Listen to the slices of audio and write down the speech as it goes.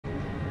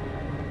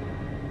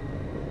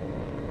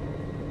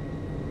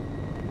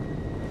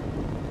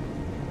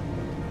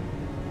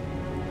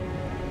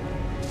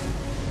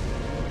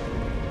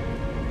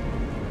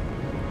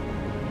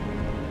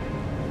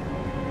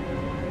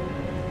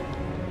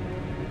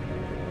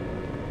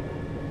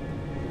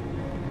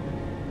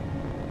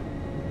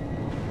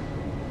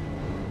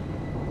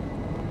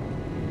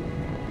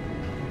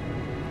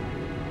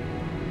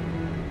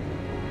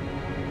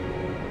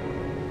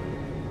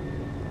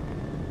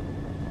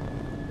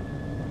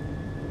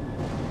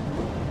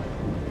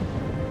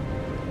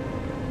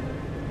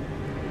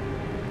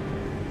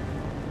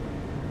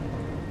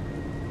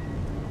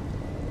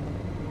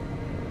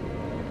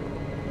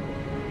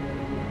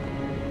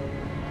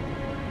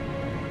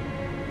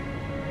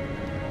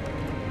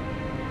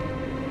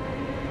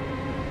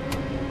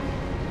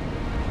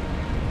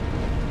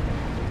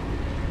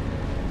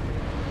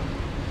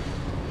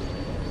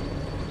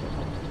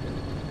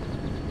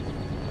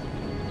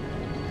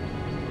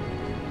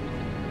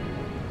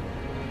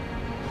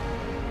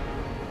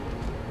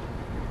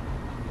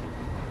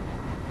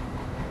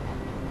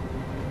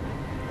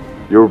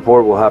Your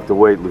report will have to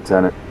wait,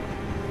 Lieutenant.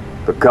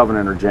 The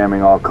Covenant are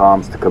jamming all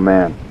comms to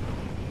command.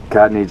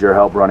 Cat needs your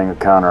help running a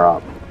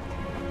counter-op.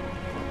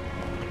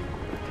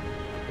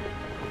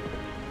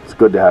 It's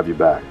good to have you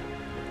back.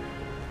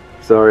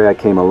 Sorry I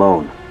came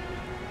alone.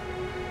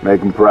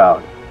 Make him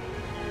proud.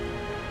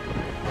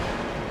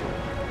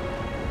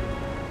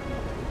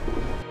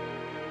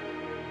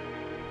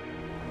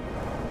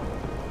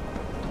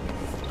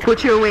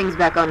 Put your wings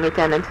back on,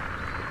 Lieutenant.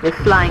 You're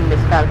flying this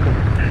Falcon.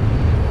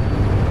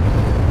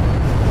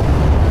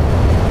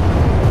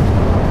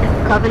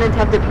 Covenant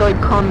have deployed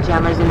comm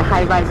jammers in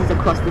high-rises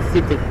across the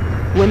city.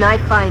 When I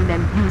find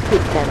them, you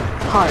hit them.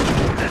 Hard.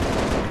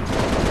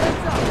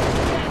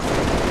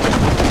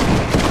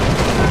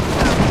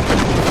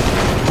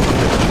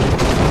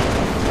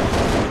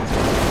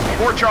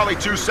 4 Charlie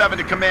 2-7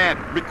 to command.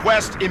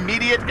 Request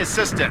immediate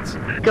assistance.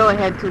 Go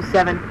ahead,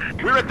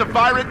 2-7. We're at the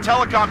Virant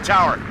Telecom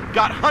Tower.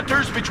 Got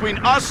hunters between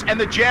us and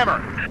the jammer.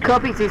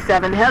 Copy,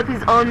 2-7. Help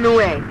is on the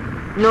way.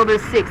 Noble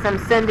 6, I'm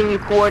sending you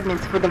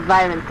coordinates for the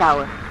Virant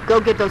Tower. Go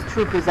get those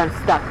troopers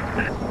unstuck.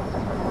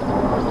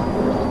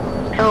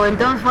 Oh, and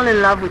don't fall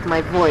in love with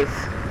my voice.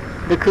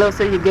 The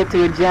closer you get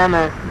to a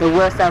jammer, the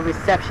worse our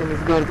reception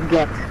is going to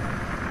get.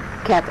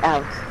 Cat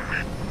out.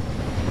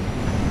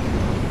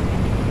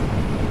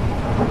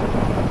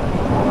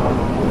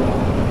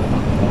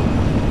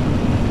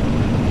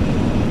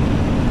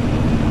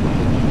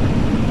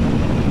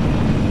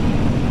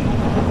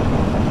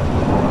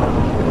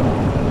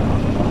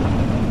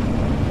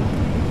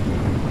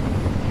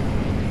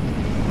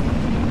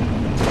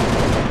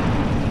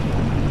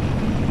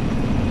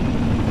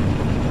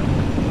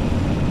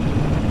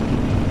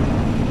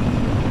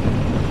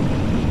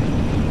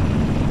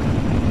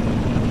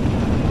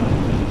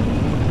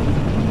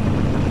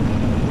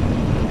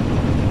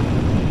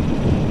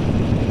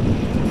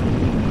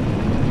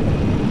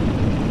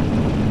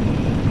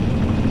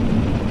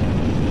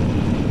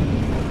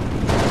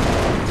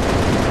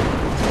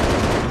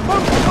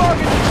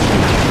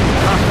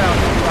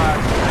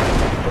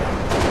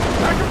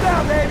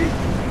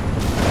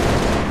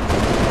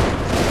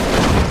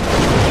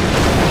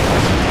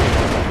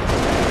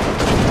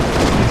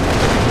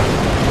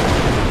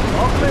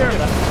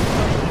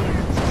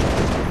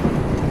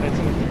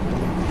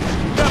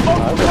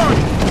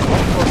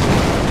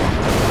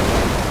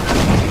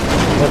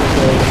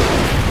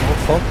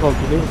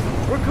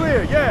 We're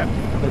clear, yeah.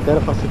 Det era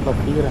pra se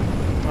papira.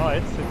 Ja,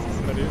 ett sätt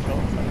så ska det ju klart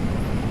sig.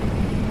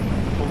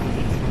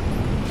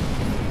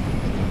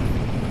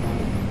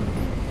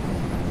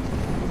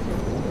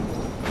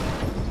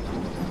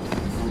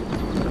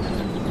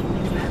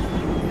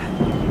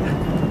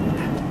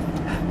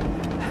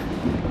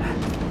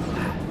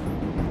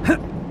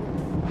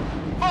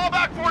 Fall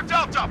back, 4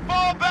 Delta!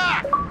 Fall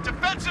back!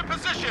 Defensive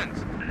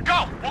positions!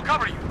 Go! We'll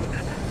cover you!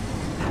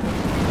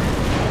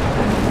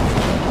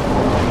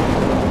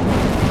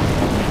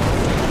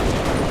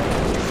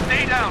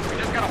 Stay down. We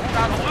just gotta hold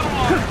out a little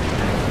longer.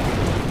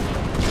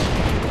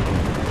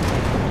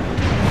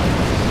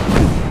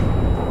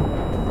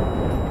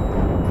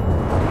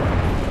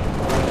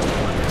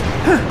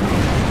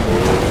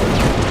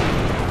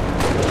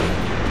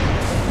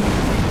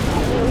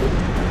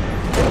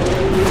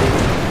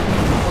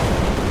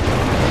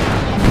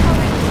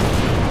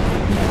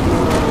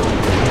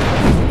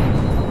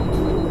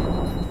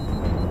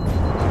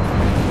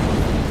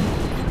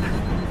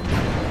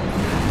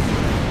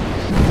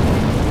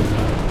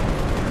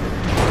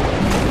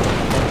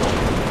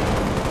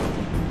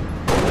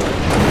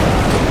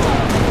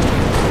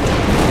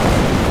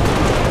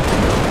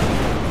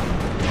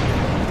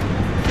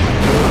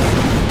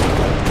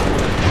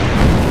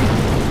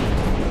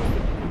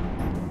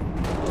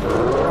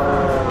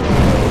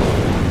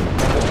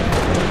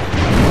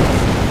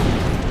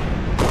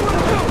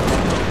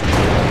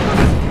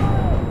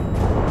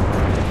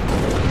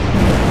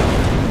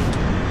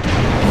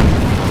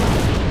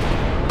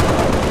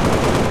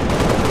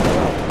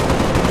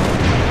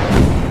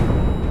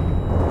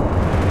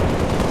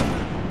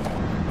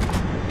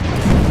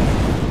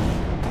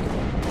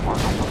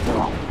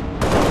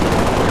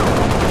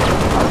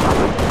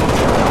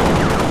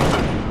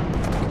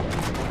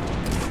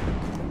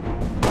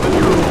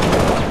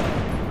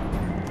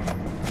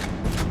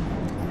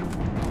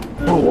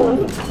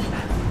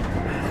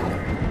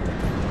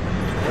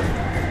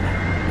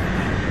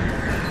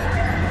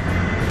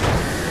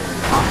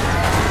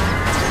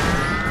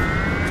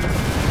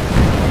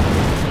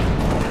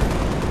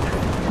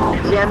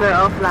 Jammer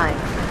offline.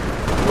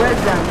 Well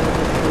done,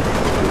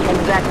 and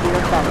back to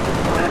your battle.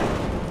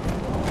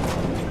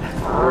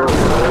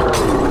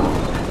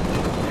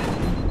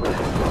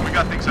 We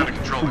got things under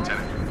control,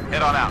 Lieutenant.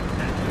 Head on out.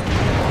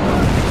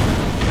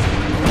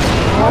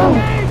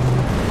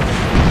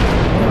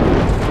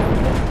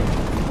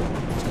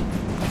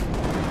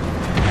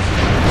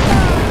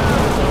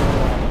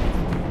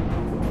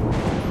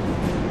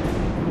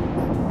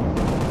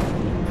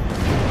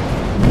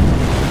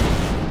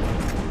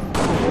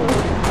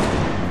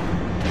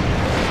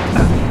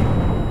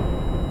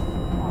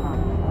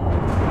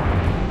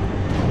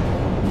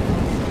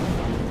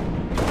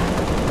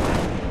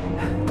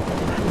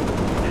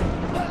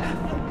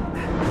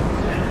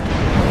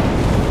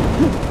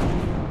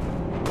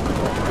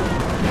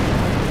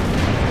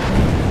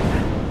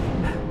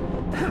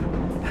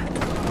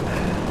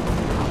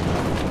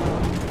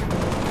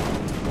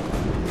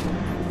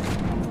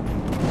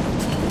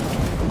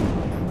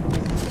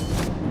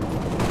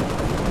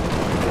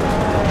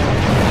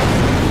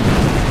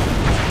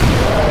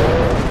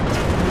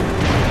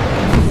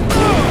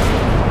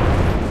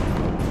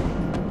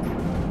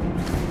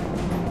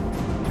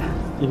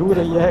 Die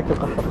Hurenjäger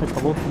kann doch nicht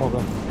kaputt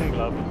machen.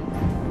 Unglaublich.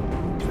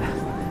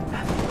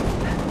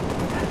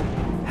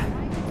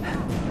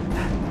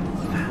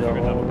 Ja,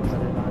 Genau.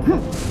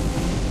 nein.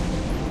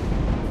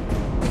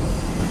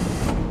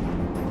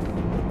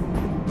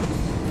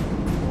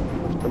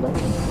 Das ist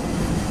verlängert.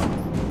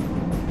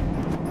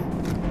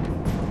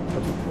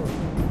 Das ist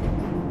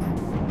cool.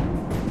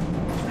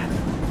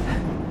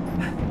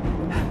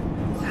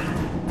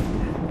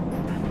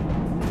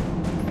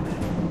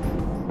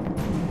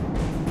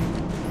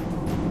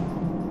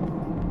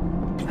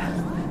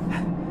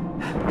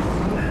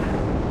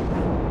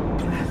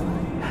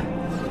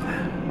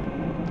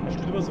 Hast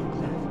du drüber suchen?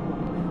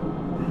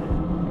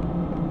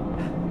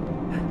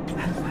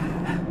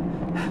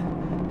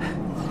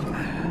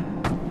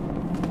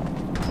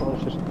 Oh,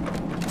 das ist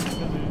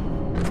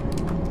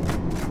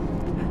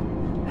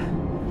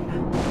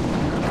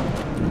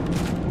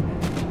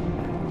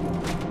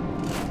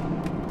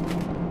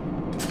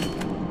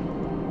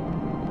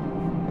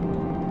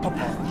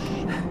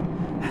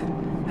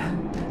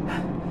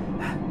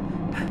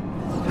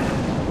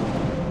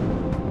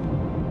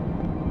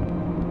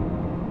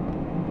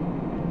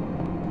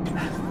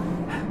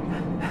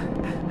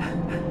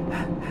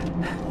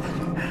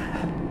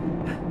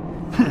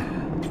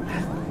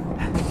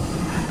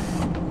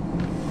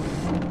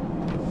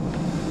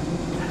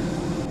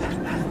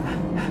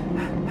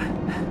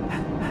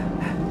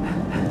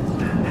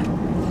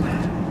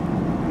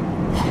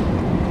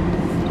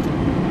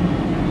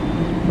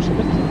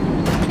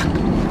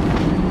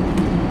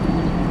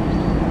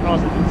Oh,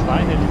 es sind zwei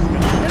Helis,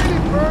 gell?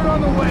 Enemy bird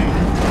on the way!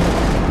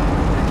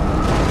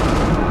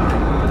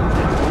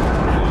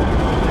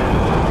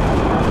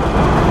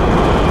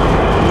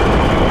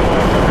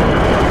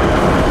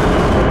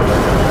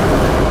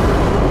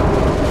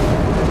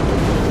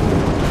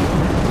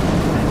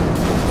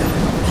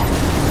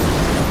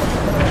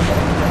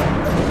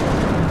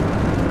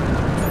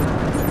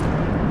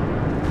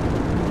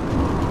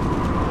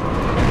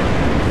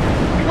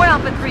 We're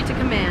Alpha 3 to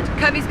command.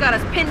 Covey's got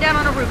us pinned down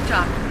on a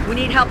rooftop. We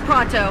need help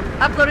pronto.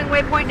 Uploading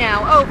waypoint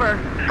now. Over.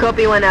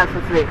 Copy 1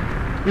 Alpha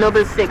 3.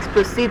 Noble 6,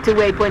 proceed to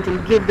waypoint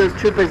and give those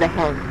troopers a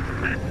hand.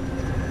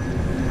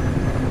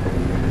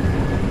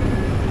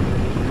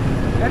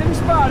 Enemy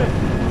spotted!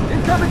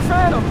 Incoming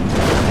Phantom!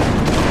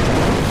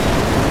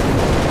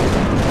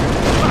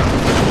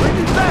 Bring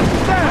these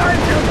bastards down!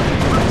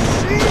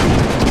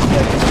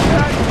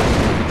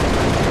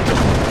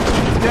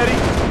 Steady!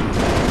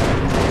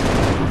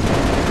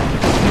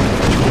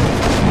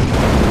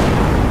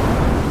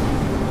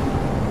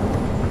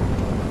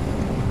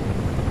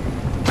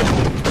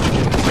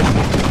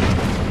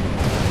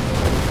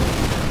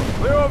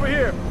 Clear over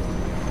here!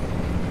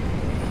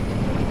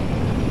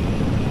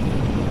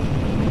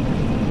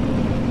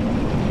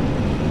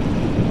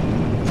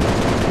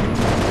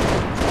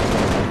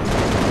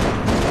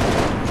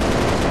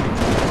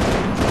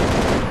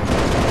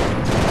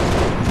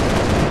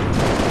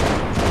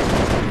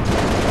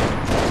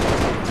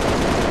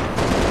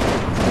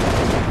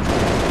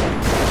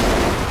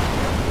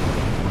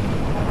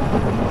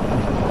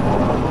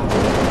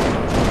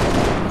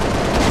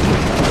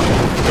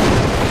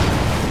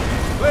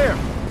 Clear!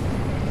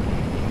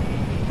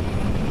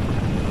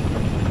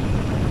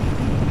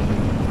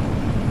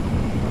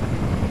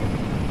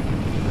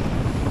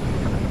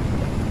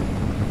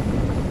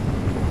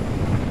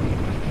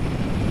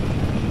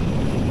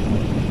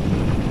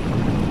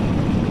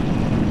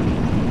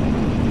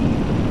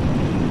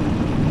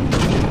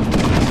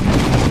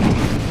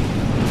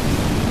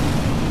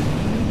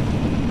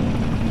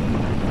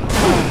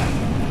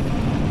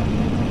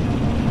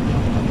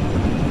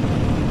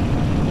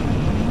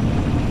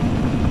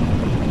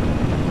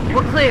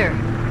 We're clear.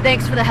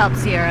 Thanks for the help,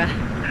 Sierra.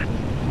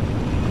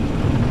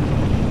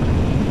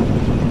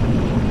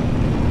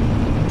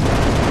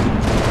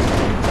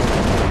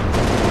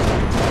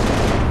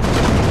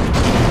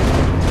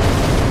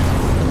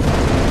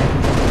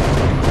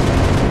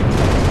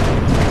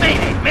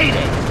 Mayday!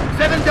 Mayday!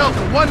 7 Delta,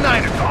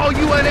 1-9er to all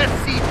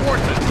UNSC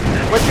forces.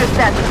 What's your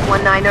status,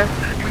 1-9er?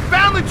 We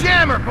found the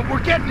jammer, but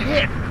we're getting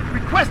hit.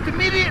 Request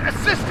immediate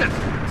assistance.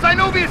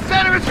 Synovia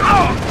Center is...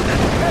 Oh!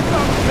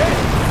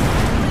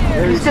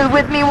 You still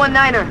with me,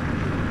 1-9er?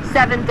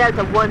 7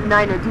 Delta,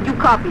 1-9er, did you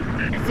copy?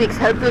 6,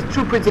 help those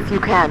troopers if you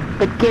can,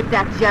 but get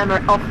that jammer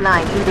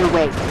offline either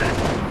way.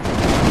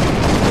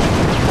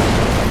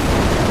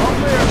 All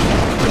clear!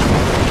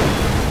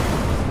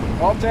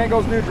 All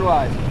tangos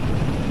neutralized.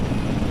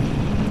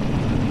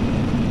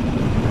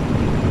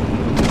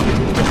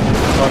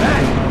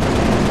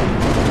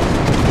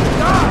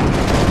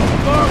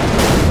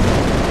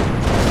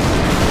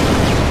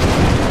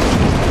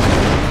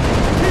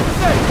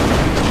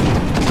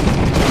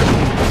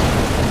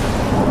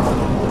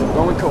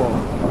 Going cold.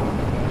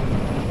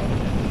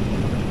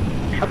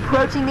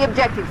 Approaching the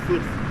objective,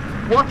 6.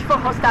 Watch for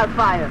hostile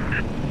fire.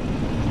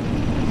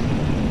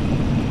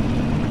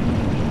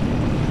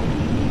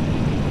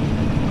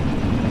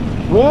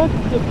 What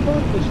the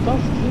fuck is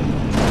das?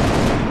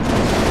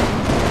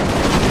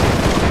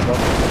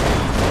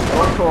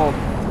 Going cold.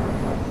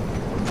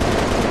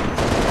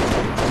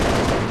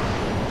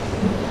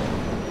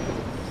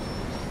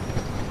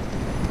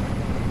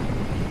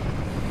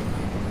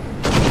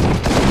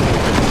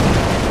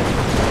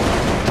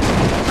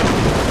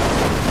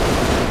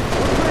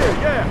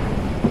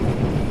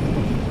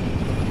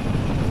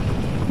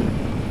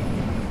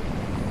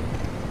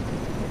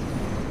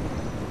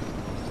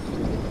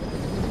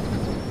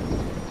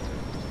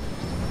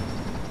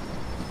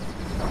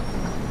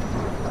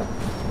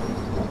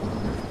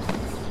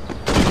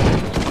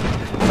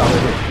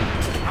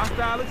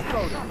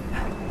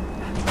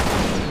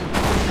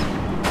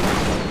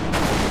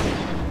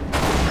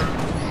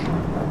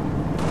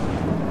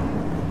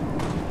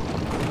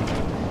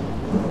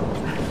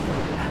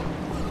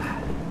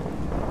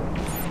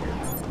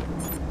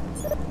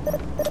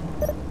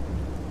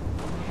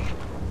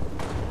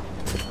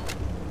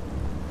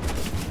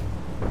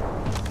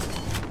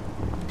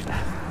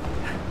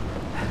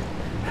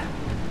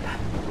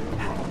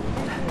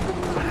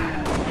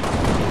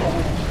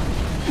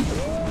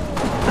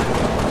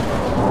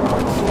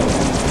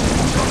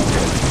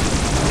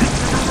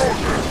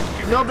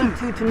 Noble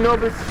 2 to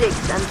Noble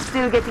 6. I'm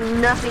still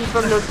getting nothing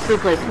from those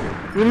troopers.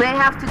 You may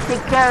have to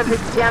take care of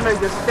this jammer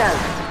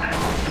yourself.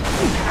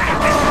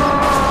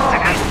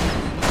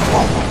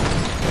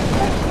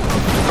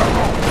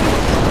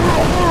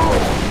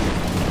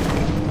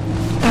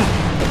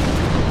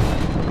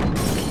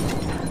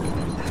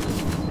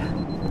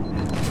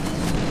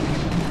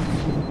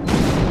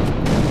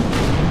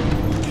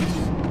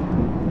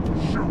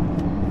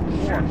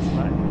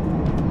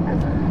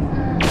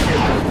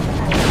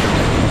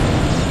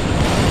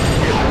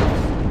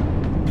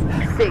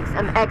 6,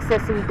 I'm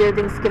accessing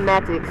building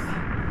schematics.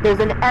 There's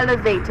an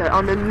elevator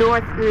on the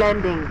north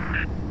landing.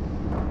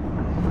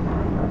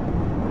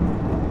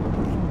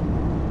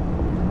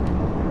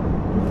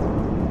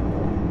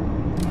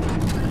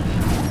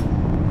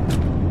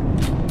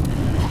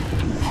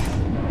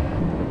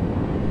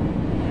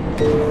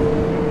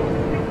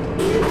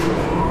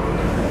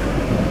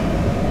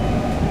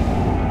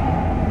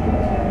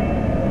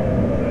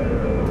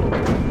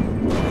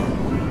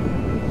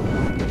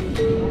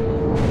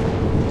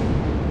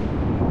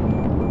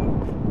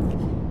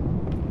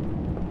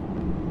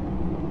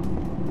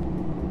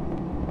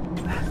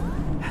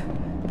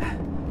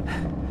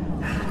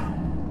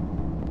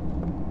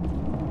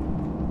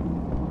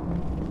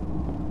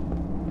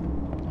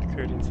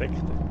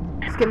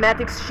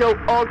 Schematics show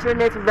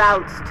alternate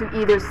routes to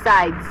either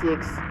side,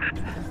 6.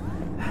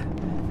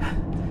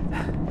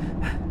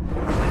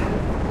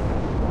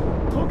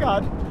 Oh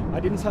God, I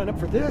didn't sign up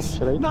for this.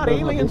 Should I Not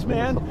turn my aliens,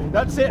 business man. up?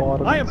 That's it.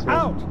 Bottom I am and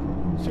out.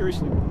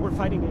 Seriously, we're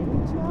fighting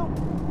aliens now?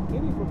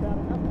 Aliens were bad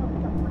enough. Now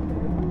we got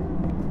freaking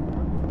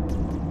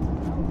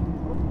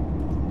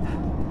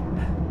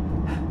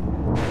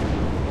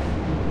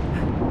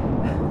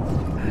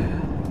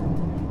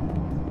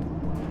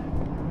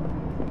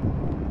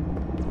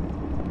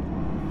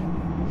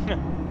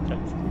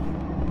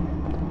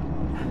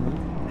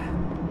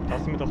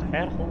Lass mir doch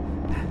herkommen.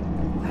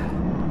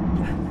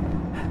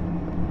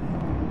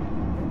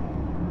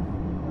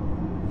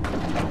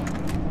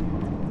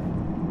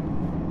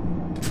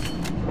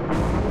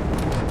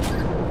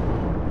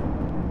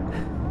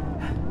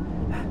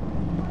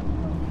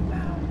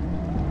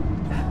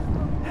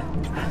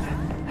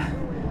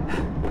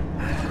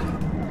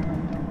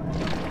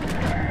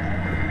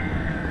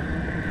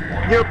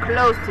 You're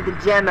close to the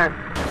jammer.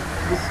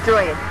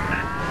 Destroy it.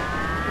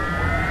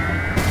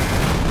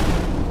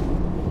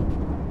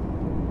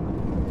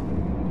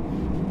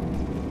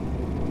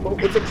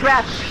 It's a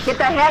trap. Get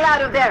the hell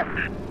out of there.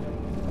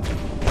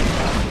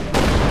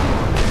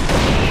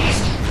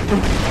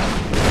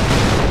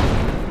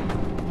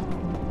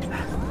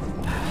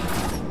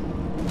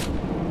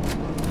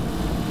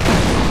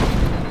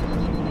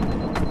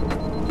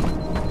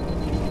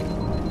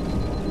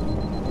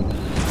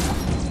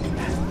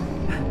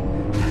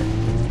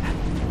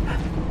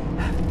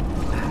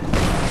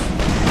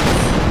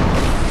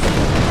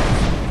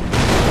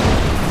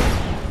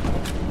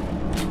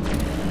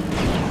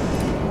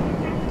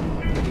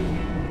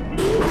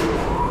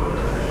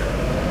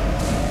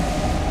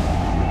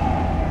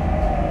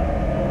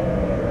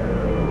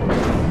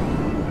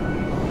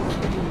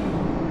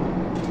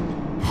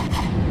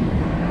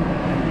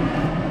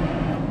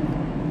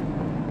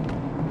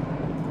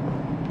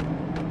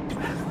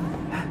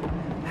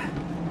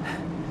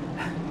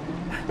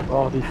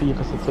 Oh, die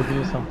Viecher sind so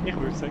mühsam. Ich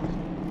würde sagen.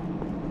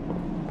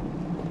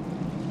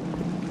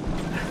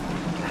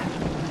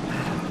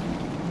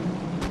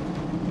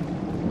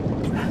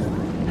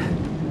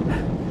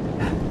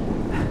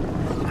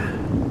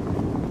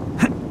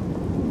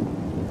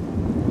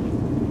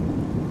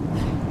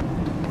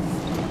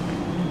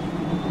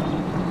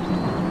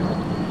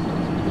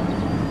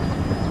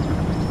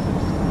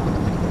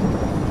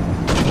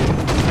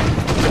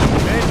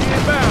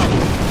 Anti-inbound!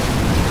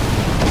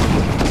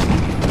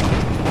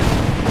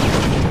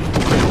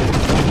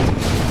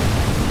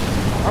 1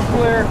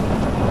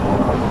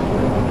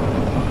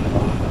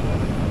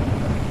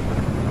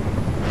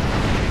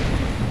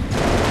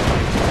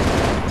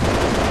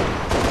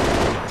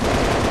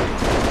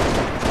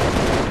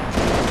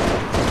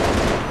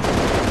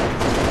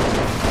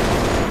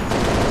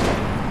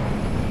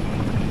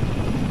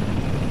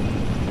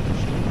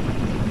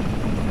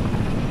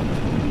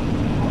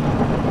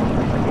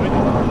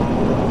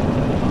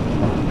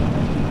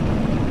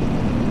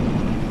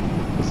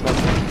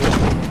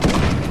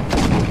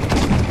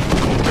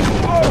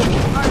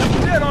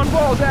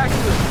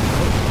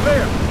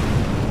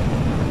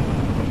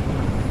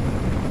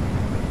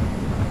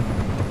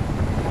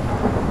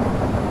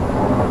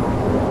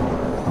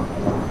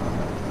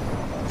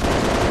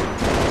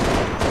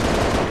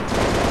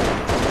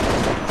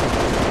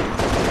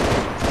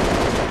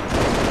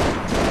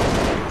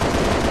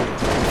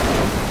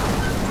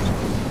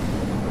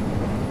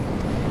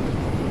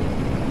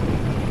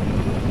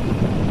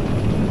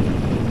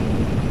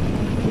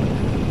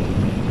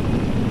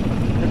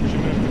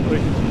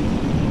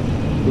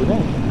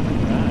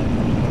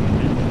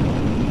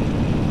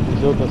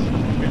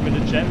 Weil mir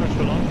der Jammer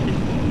schon lange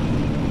gibt.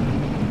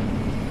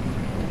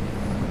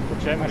 Der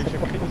Jammer ist ein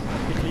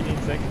kleine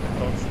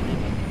Insektenpflanze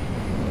drin.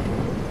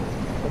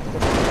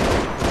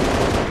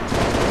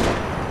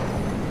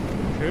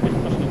 Hör dich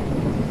fast nicht.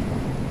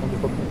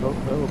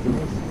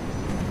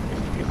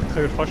 Ich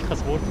höre fast kein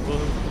Wort, was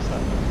du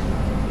sagst.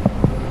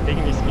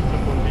 Irgendwie das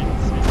Mikrofon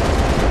winzt.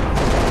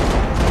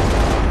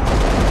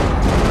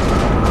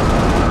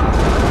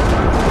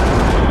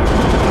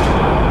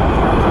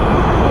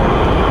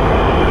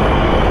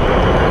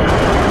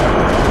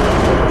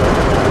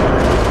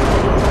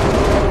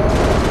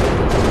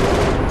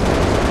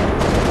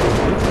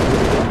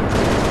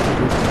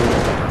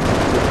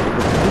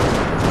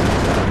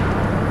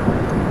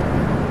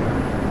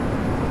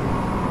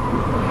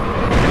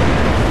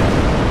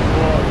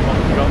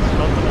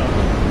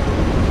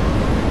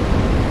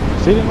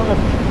 Steh dir mal so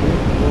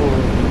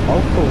im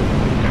Auto.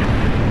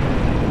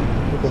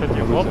 Sollte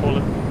ich auch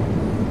abholen?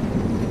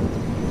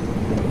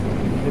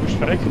 Du bist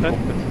verreckt, ne?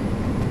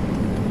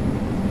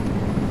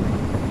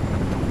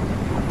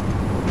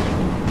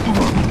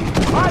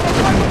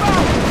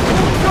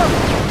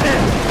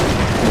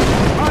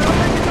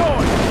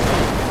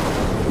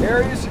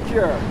 Area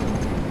secure.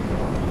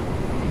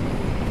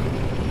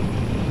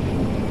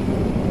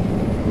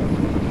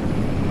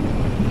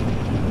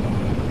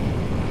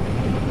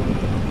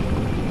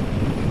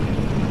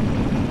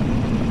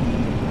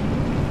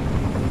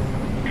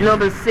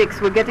 Noble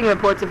 6, we're getting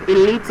reports of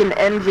elites and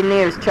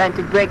engineers trying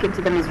to break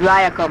into the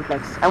Mizraya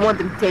complex. I want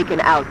them taken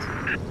out.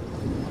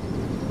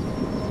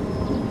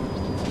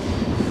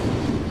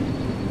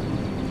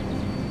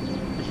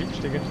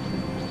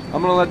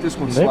 I'm gonna let this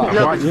one slide.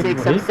 Noble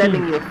 6, I'm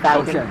sending you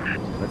 1,000. Okay,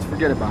 let's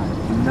forget about it.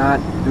 Do not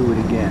do it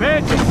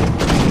again.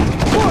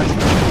 Push!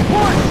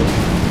 Push!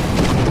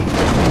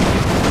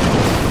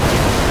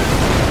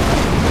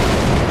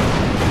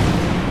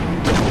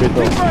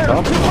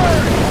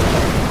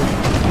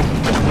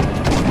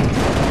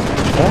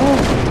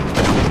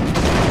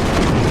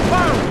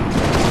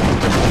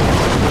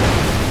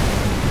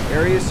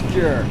 Area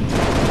secure.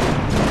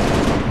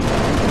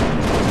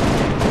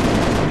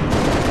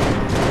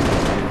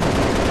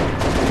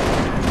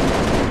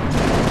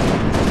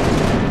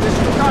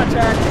 Additional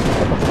contact.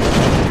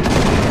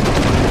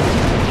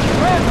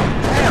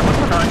 Damn, what's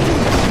going on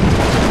here?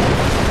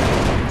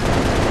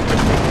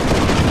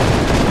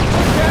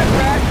 Dead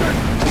bastard.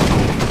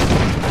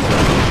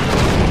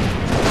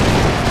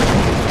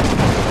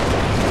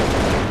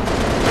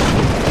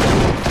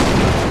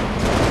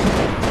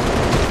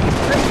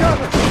 Take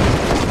cover.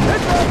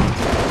 Take cover.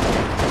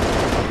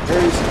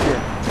 Area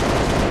secure.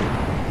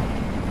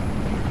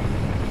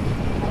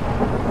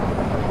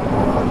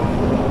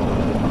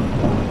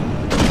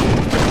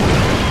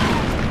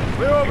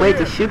 Way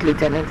to shoot,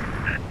 Lieutenant.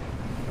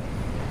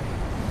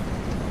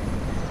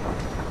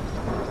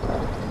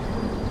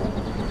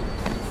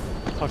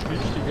 Kannst du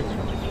einsteigen?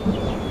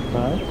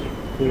 Nein,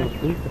 ich will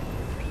fliegen.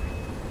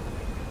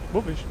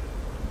 Wo bist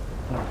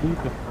Ja, fliegen.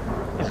 du?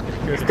 Ich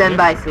höre Stand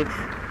by, 6.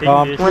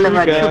 Irgendwie One of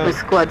our Fliegen. trooper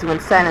squads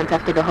went silent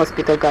after the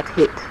hospital got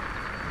hit.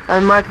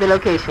 I'll mark the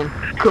location.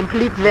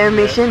 Complete their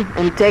mission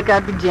and take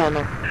out the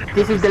jammer.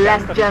 This is the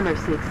last jammer,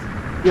 6.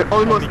 You're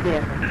almost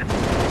there.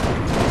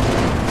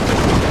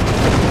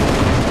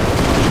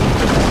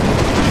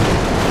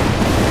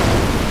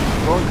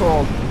 Going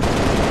cold.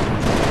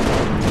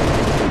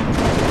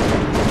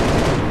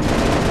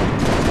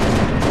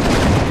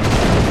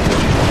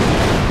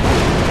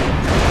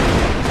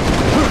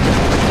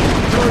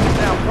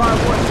 Now, fire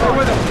one, stay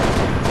with him.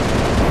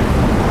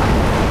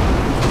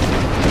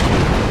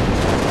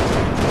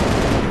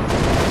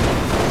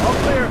 All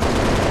clear.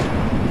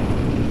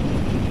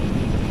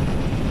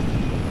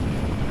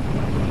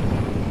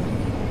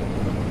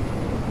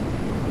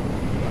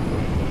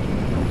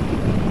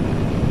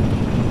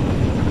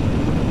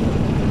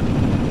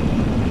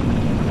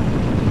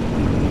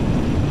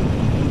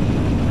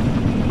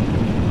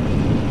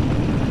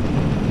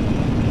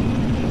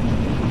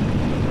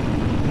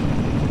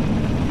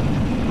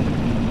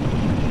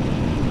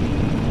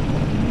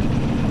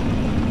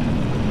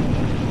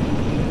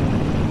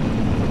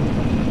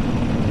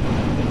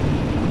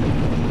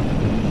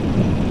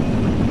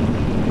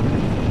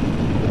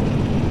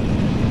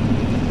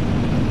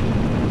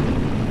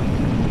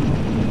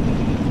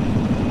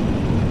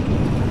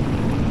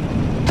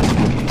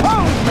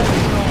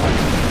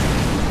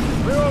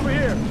 Clear over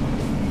here.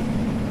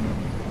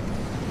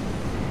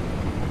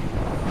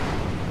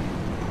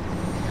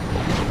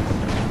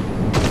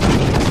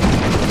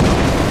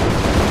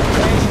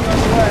 Ranging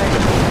underway.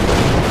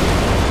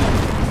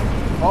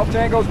 All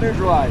tangos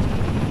neutralized.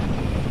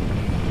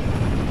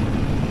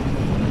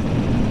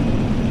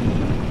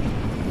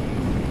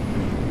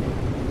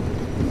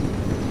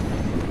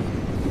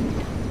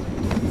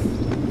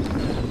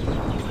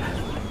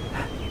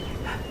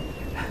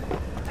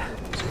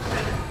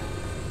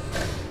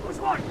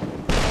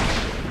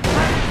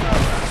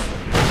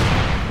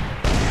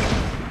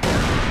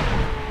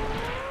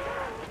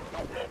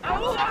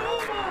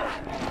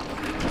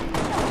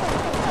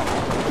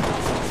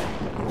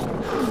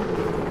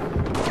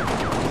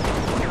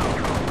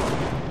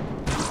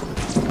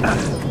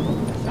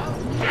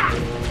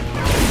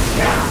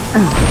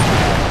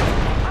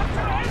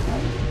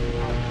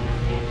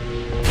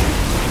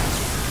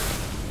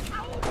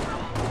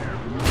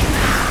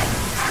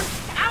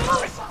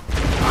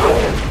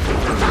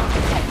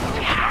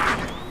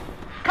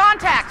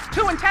 Contact!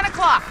 2 and 10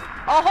 o'clock.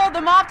 I'll hold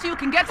them off till you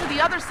can get to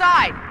the other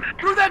side.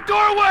 Through that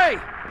doorway!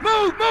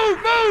 Move,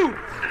 move, move!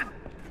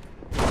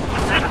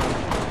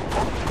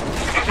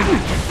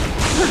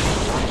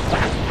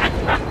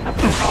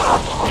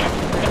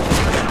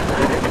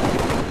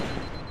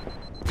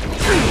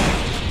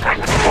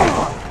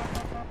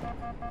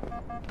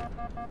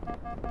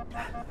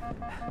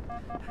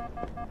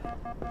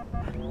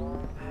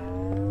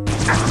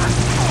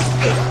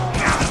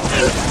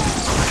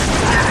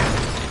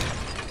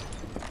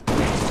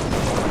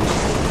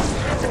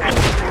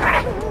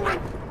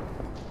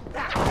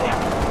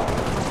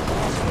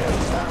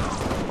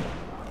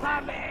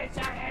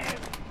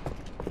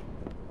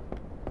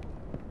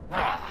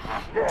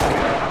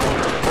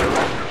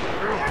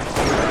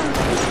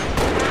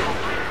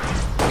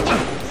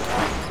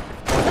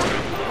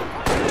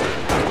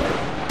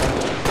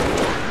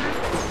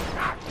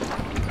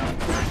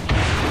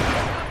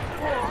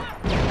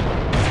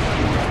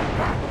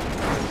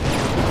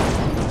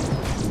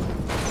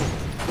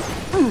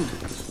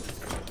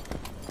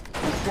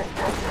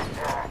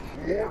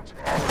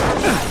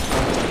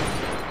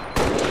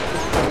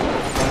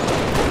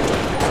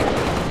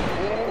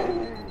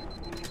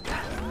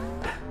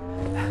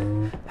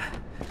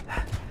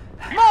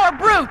 More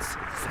brutes!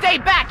 Stay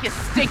back, you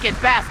stinking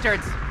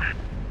bastards!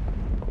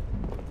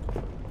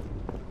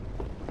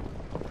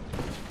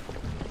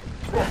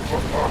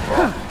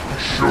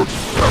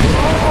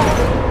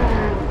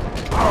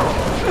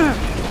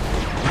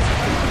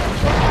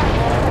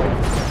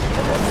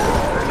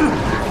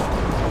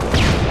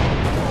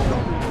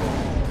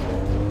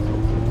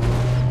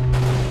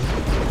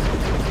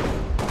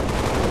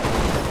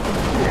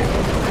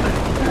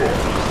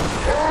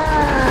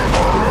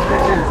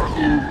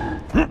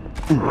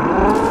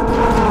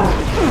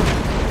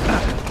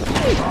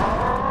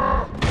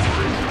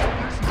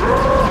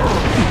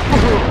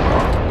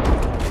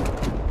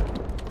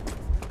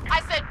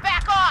 I said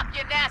back off,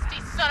 you nasty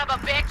son of a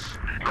bitch!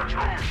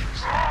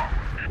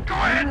 Go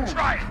ahead and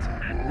try it.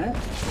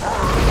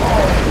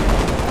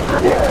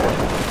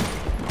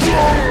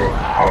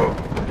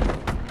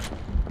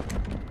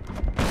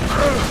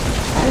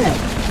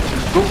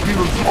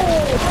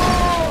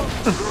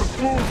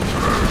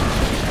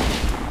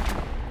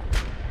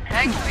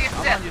 Thanks for the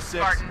assist,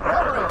 Spartan.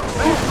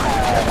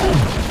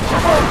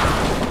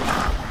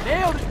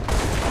 Nailed it!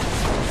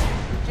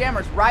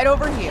 Jammer's right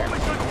over here.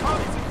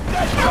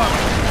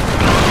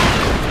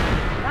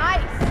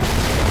 Nice!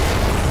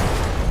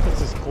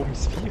 Das ist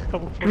komisch Viech,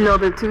 aber...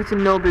 Noble 2 to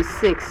Noble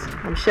 6.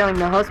 I'm showing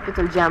the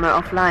hospital jammer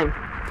offline.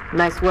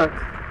 Nice work.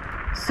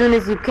 Soon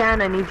as you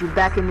can, I need you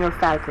back in your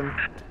Falcon.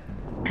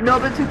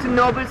 Noble 2 to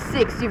Noble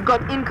 6, you've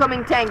got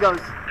incoming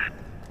tangos.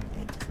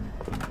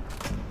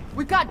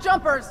 We got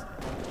jumpers!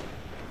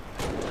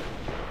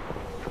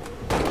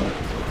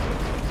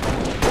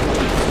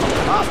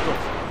 Hostile!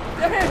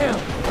 Damn!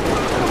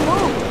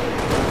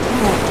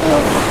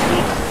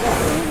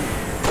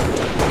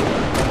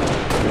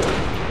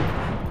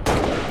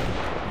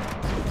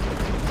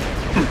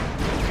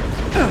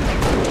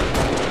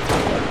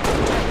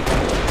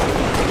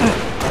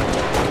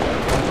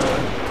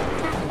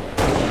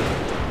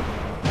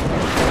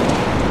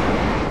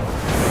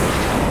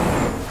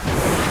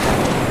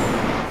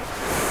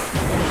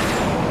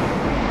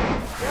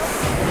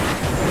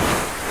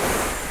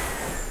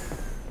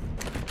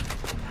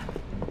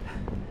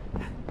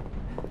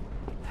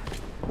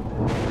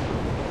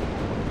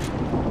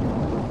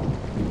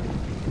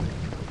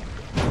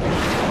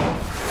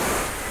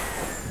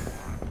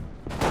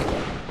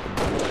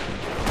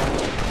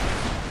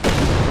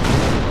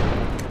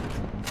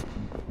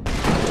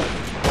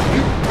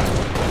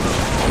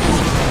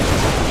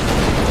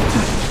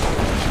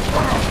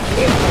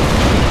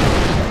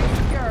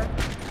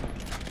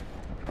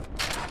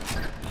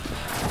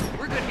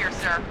 We're good here,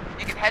 sir.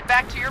 You can head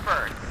back to your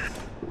berth.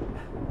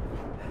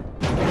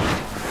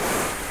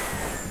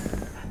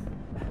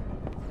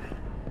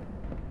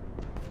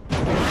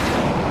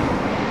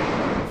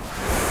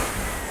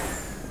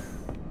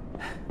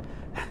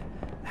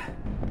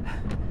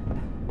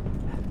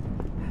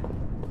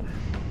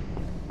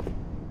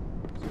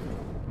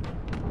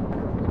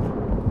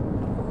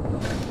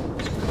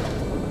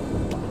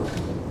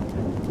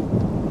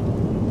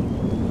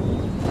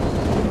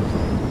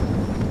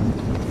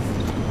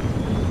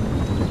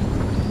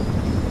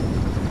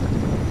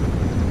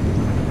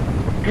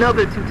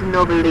 Noble 2 to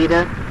Noble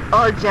Leader.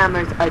 All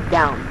jammers are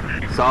down.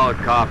 Solid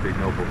copy,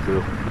 Noble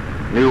 2.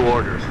 New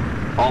orders.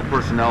 All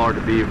personnel are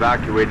to be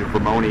evacuated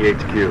from Oni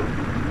HQ.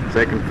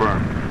 Say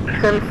confirm.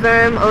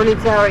 Confirm Oni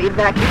Tower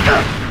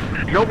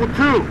evacuation. Noble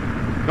 2!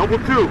 Noble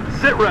 2,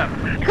 sit rep!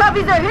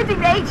 Copies are hitting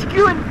the HQ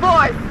in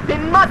force. They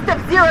must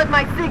have zeroed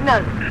my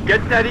signal.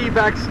 Get that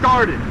evac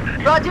started!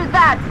 Roger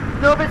that.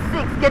 Noble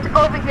 6, get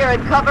over here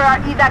and cover our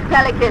evac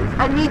Pelicans.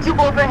 I need you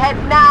overhead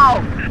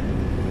now.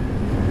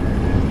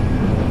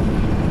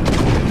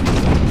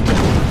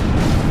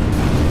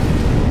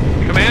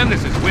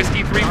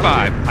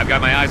 3-5. I've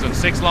got my eyes on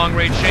 6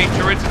 long-range shade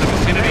turrets in the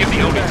vicinity of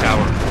the Oni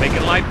Tower.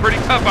 Making life pretty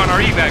tough on our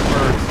evac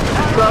birds.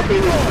 Copy,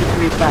 Whiskey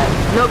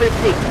 3-5. Noble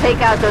 6,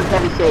 take out those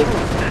heavy shades.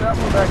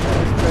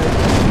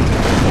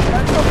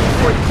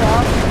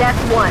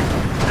 That's one.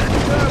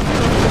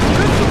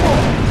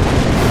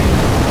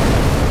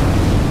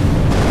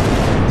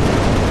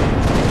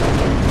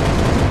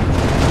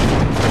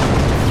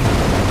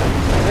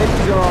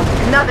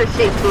 Another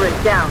shade turret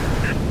down.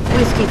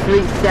 Whiskey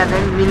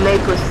 3-7, we may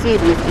proceed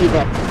with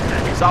evac.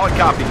 Solid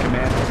copy,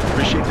 Command.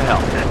 Appreciate the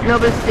help.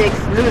 Noble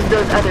 6, lose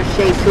those other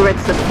shade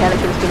turrets so the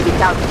Pelicans can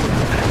get out.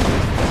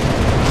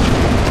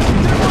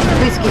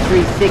 Whiskey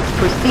 3-6,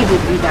 proceed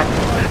with evac.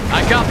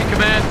 I copy,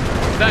 Command.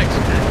 Thanks.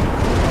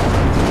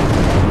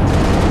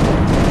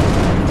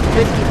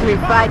 Whiskey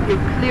 3-5,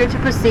 you're clear to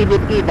proceed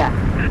with evac.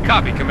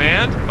 Copy,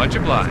 Command. Much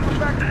obliged.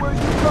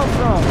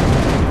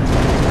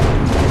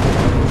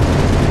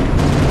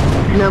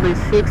 Noble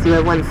 6, you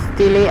are one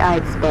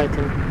steely-eyed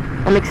Spartan.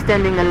 I'm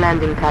extending a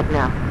landing pad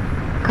now.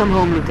 Come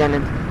home,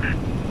 Lieutenant.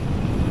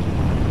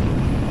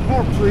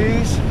 More,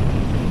 please.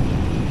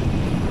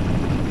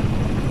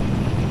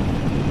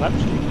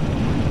 Lebst du?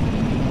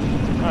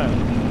 Ah ja.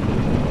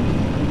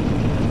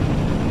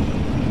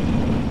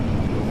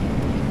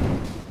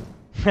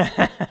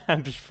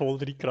 Du bist voll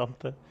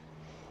reingerannt. Das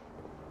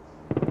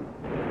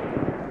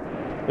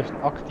ist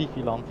eine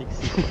aktive Landung.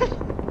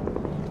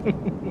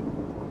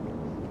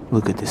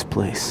 Look at this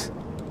place.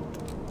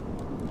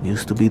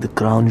 Used to be the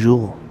crown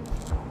jewel.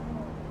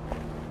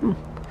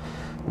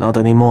 Not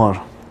anymore.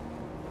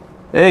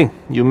 Hey,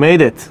 you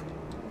made it.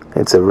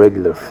 It's a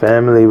regular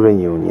family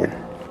reunion.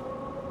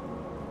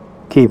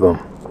 Keep him.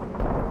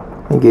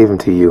 He gave him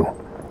to you.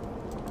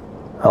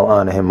 I'll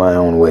honor him my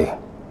own way.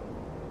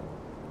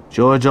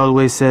 George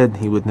always said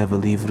he would never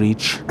leave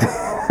Reach.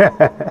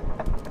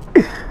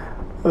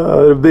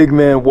 The big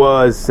man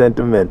was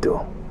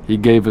sentimental. He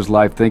gave his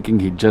life thinking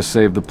he'd just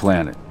save the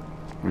planet.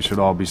 We should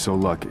all be so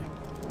lucky.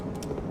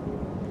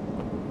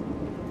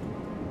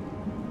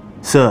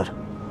 Sir,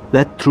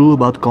 that true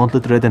about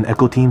Gauntlet Red and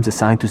Echo teams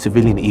assigned to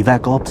civilian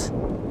evac ops?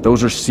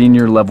 Those are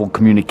senior-level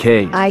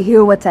communiques. I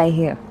hear what I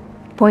hear.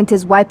 Point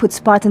is, why put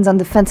Spartans on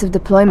defensive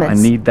deployments? I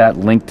need that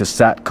link to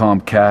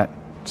SATCOM, Cat.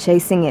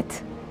 Chasing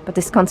it. But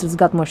this console's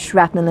got more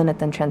shrapnel in it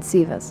than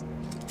transceivers.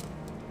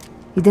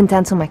 You didn't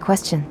answer my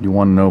question. You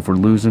want to know if we're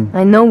losing?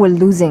 I know we're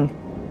losing.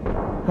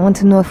 I want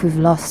to know if we've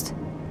lost.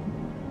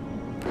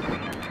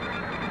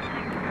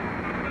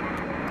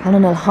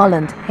 Colonel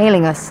Holland,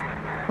 hailing us.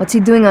 What's he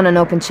doing on an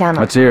open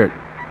channel? Let's hear it.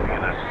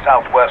 In the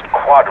southwest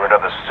quadrant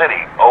of the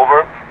city.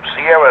 Over.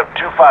 Sierra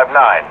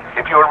 259.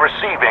 If you are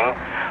receiving,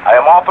 I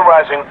am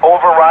authorizing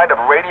override of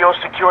radio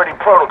security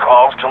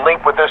protocols to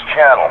link with this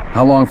channel.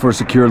 How long for a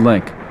secure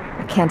link?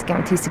 I can't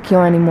guarantee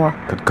secure anymore.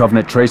 Could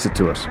Covenant trace it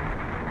to us?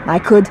 I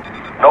could.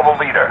 Noble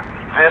Leader,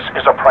 this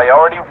is a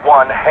priority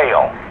 1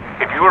 hail.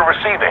 If you are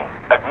receiving,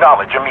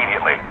 acknowledge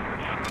immediately.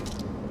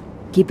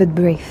 Keep it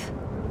brief.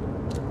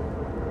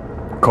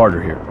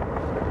 Carter here.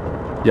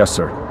 Yes,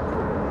 sir.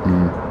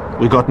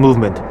 We got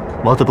movement.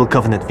 Multiple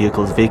Covenant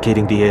vehicles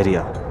vacating the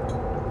area.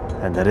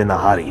 And they're in a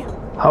hurry.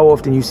 How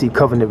often you see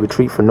Covenant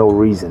retreat for no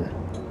reason?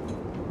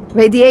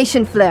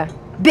 Radiation flare.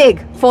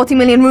 Big. 40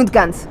 million root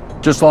guns.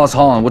 Just lost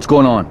Holland. What's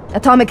going on?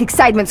 Atomic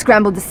excitement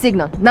scrambled the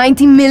signal.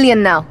 90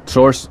 million now.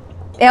 Source?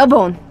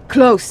 Airborne.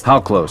 Close. How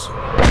close?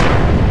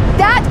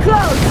 That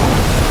close!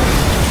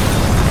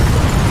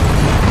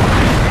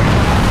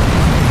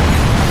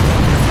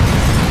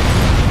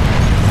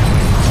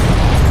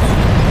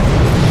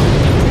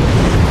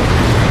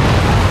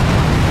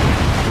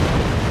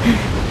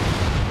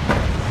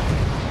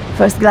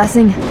 First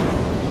glassing?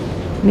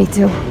 Me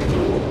too.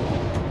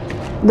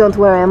 Don't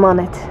worry, I'm on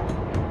it.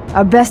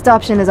 Our best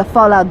option is a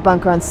fallout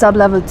bunker on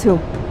sub-level 2.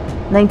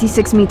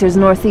 96 meters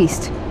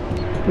northeast.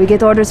 We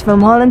get orders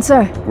from Holland,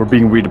 sir? We're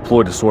being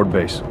redeployed to Sword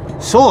Base.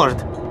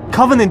 Sword?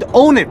 Covenant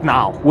own it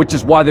now! Which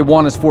is why they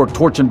want us for a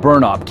torch and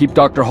burn op. Keep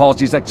Dr.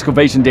 Halsey's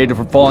excavation data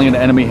from falling into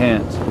enemy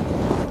hands.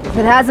 If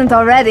it hasn't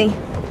already.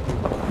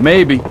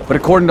 Maybe, but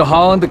according to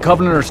Holland, the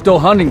Covenant are still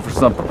hunting for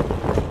something.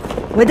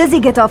 Where does he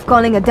get off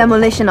calling a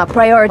demolition a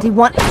priority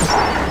 1?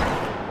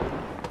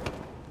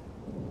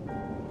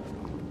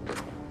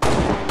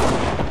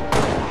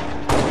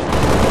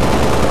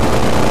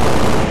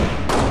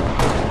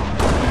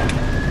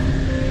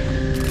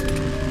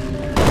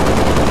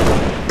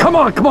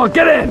 Come on,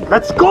 get in!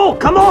 Let's go,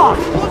 come on!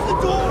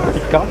 Die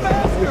ganze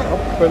Zeit ist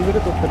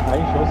abgeböllert und für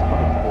einen Schuss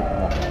kann ich kaputt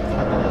machen.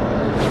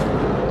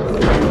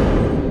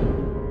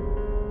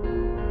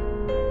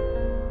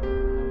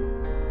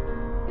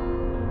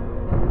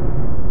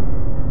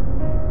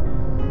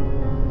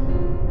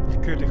 Ich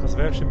höre dich, als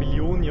wärst du 1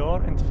 Million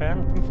Jahre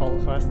entfernt vom Fall.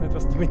 Ich weiss nicht,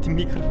 was du mit dem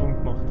Mikrofon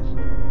gemacht hast.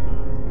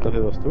 Das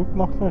ist, was du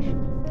gemacht hast.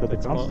 Das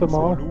ist ganz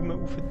normal. So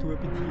Volumen aufentun bei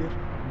dir.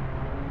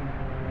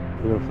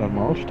 Wieder auf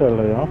normal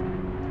stellen, ja.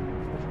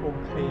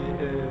 Okay,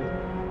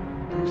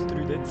 plus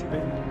 3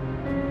 Dezibel.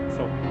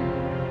 So.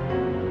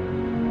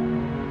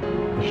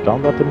 Der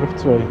Standard immer auf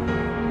 2.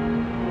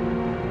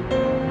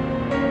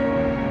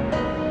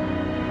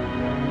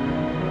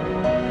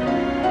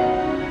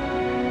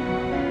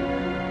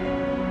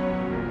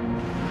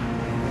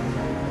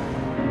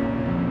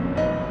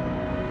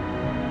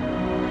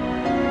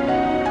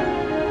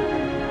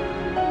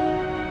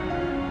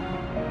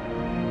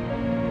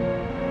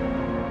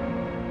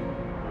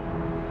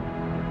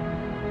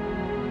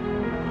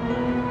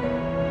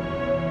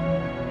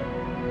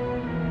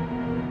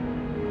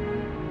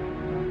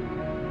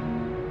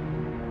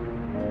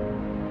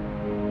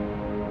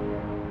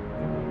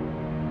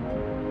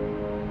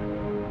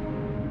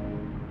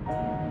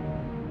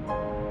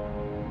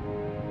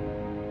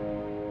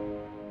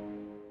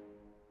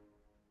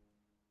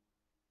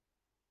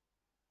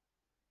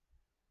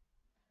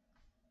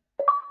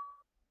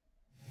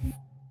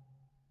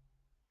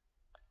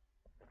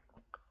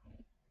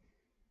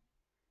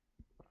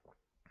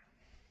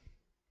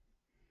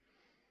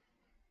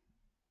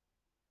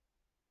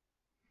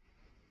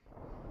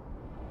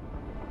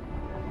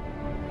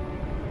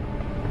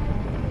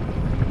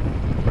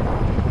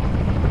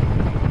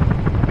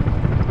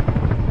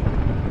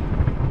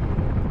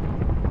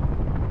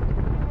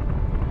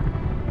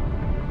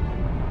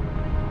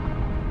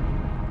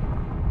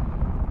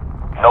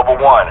 Noble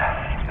 1,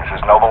 this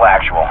is Noble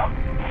Actual.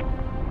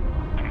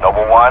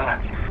 Noble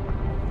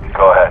 1,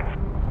 go ahead.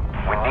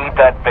 We need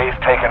that base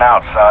taken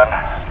out, son.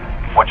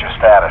 What's your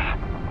status?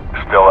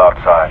 Still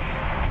outside.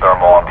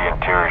 Thermal on the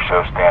interior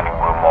shows standing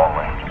room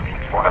only.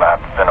 We're gonna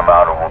have to thin them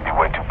out or we'll be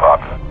way too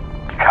popular.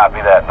 Copy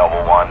that,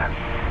 Noble 1.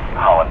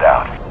 Holland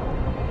out.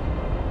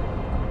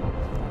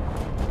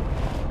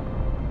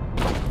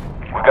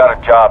 We got a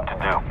job to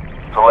do,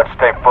 so let's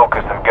stay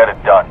focused and get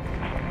it done.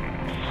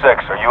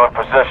 6, are you in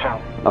position?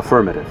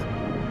 Affirmative.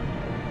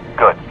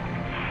 Good.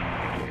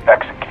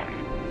 Execute.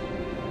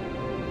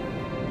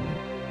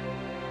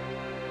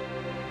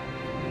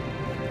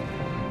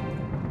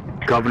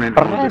 Covenant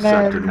owns the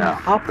sector now,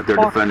 but they're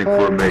defending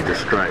for a major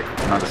strike,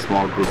 not a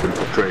small group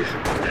infiltration.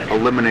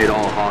 Eliminate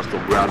all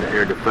hostile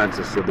ground-to-air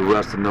defenses so the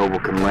rest of Noble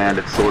can land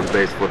at Sword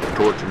Base for the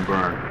torch and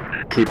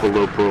burn. Keep a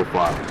low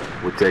profile.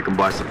 We take them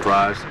by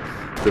surprise,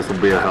 this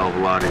will be a hell of a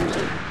lot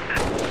easier.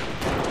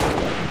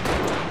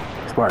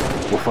 Spartan,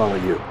 we'll follow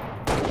you.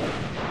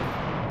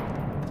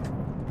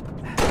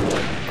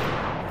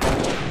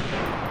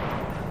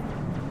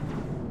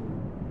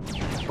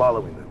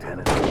 Following,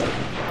 Lieutenant.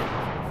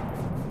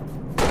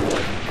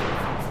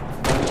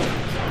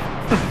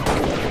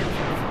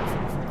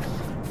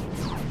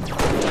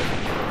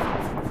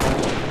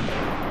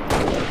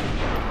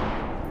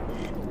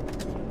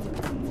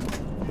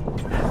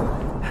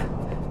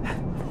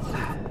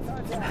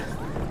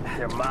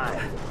 They're mine.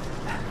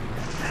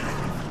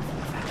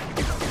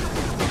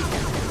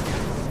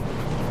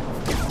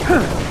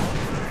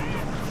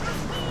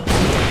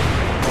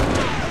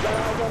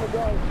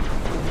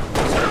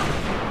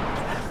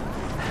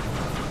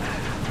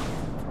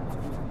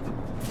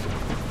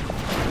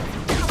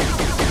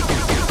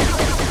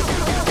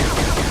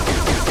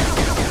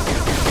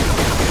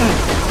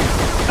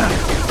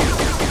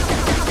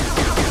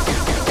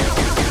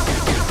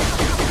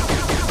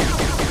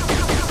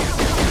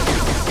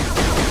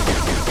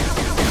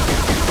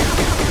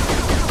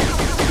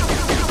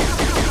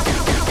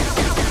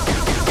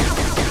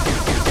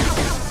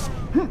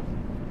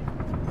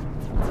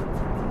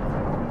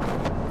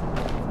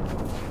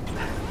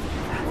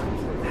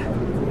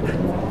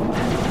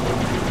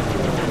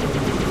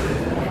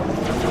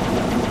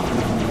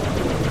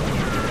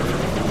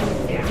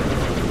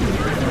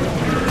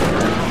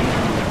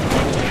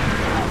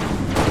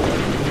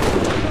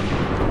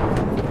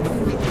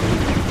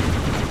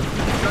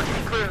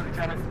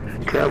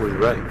 Cal was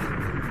right.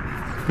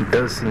 It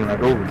does seem like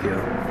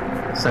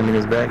overkill. Sending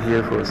us back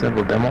here for a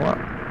simple demo op.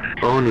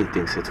 Oni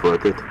thinks it's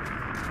worth it.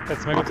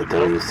 Want to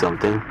tell you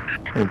something?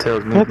 It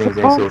tells me things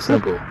ain't so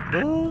simple.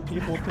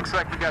 Looks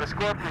like we got a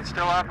Scorpion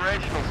still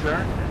operational,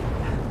 sir.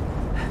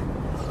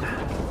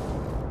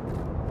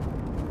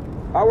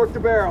 I work the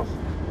barrels.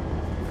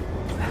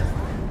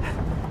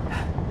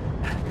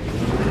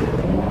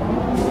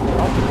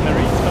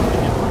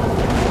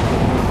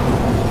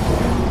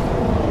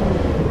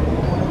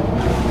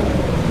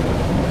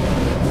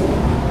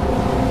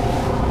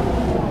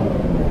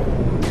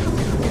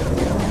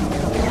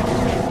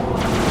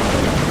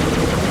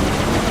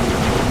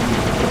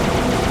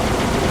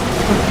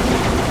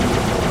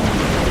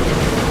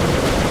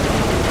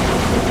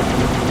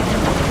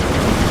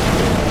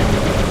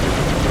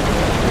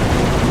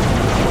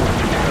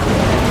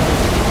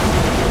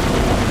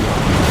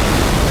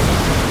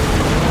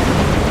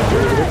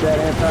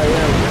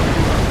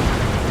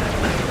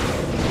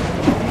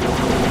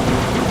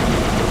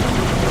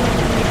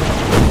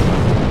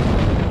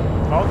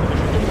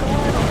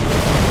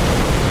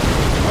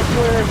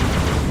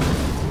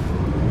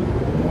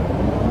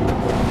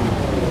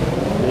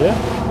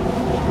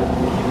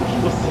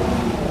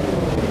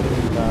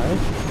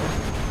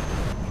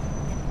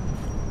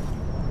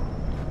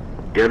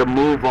 Get a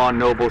move on,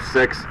 Noble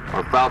 6.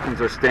 Our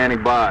Falcons are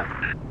standing by.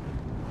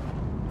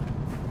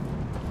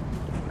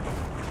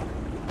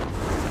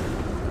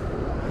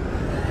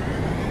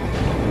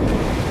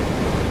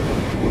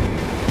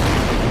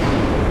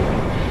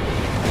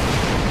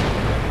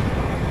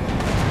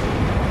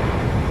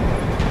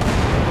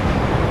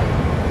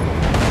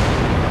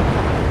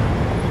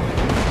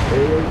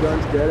 AA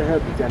guns dead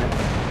ahead, Lieutenant.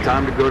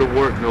 Time to go to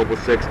work, Noble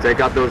 6. Take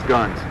out those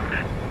guns.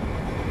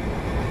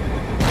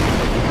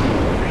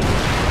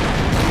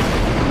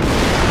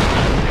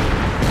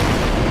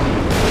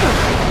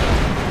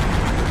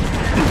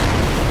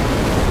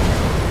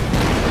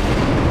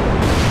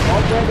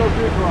 Tango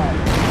Group Ride.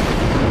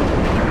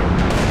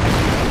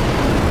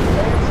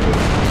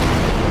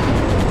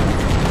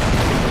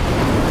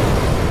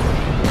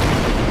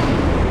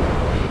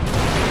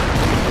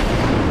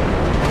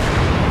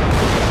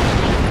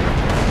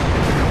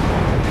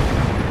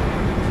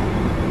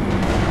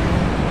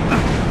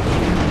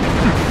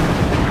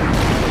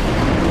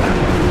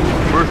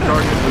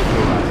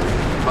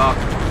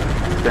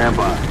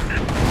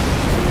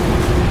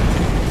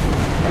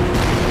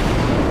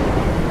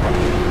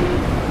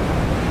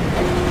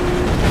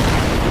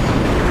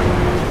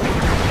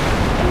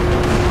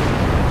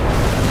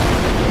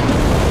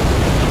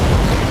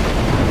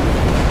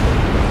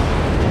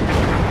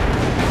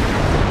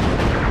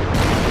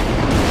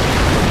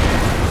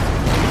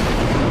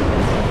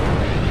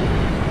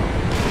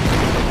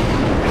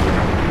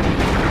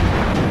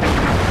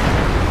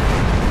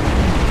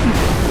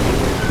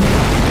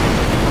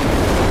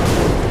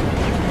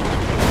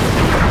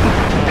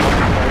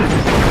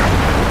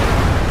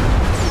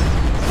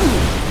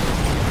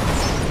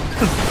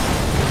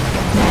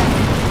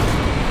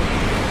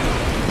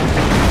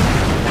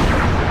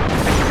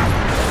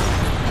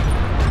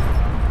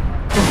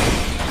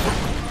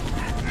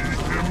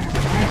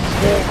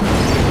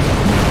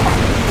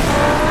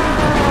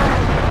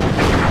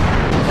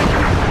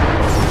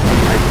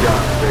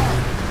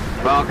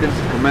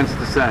 Commence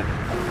descent.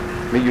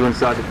 Meet you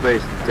inside the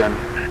base, Lieutenant.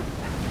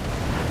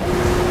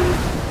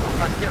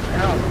 Let's get the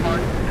house,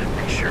 Mark.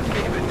 Make sure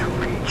David to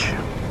reach.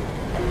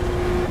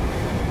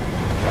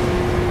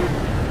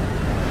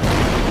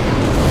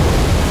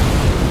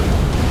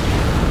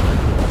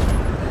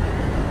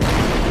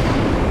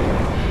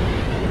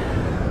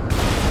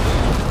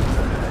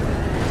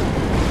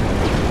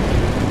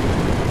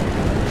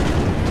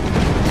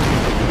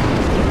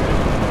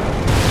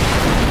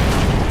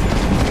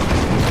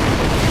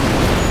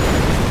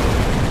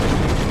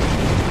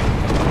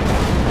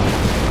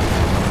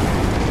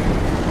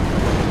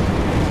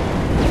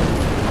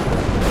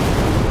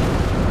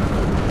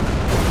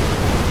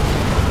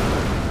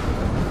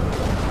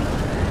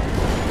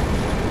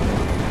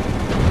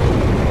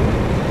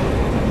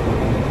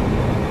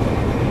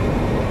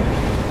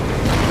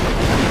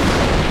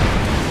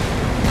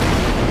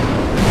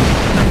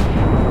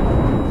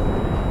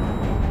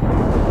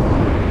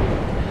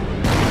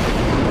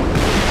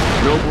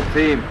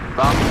 Team,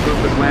 Falcon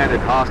group has landed.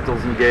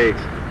 Hostiles engaged.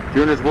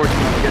 Unit's working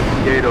on getting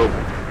the gate open.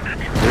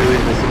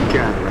 Really missing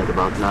Ken right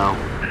about now.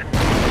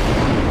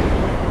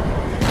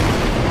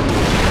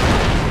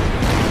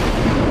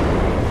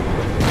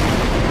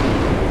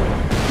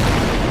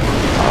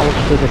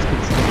 Also, das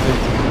gibt's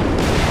nicht.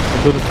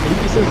 Also das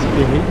kleines,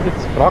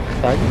 behindertes Wrack,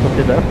 eigentlich,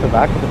 und der auf den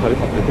Weg von der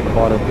Heimat wieder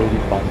gefahren durch die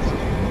Panzer.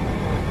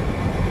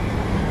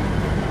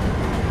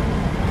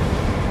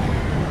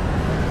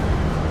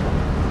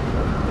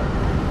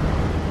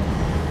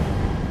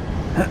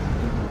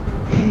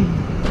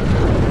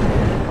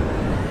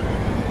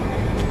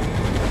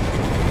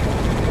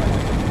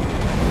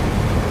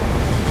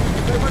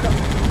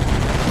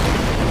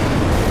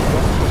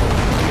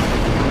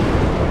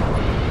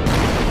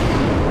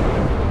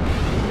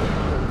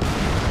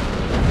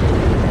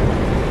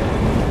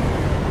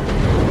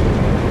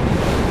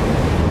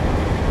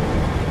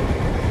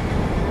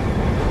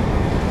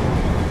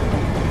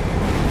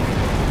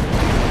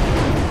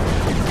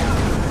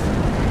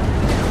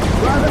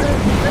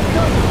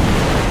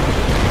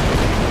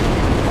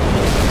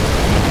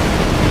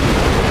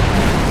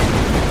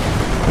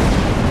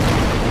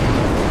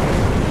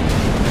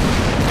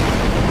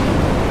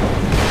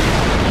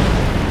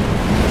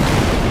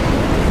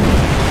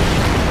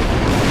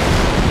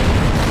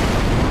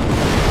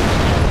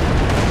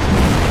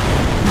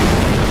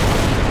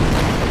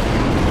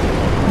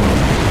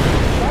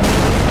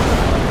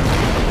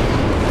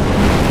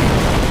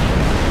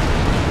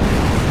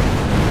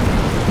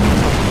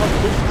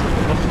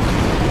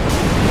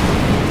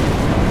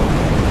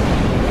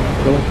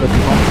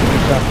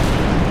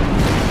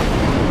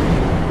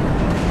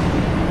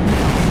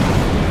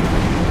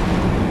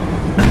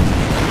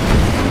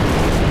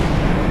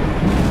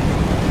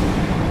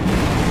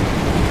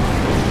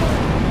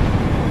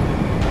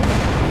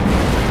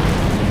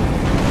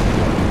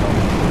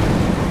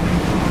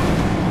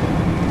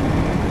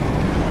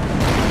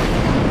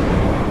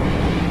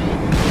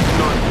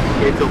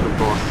 Gate's open,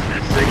 boss.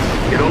 6,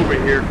 get over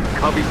here.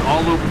 Cubbies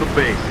all over the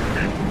base.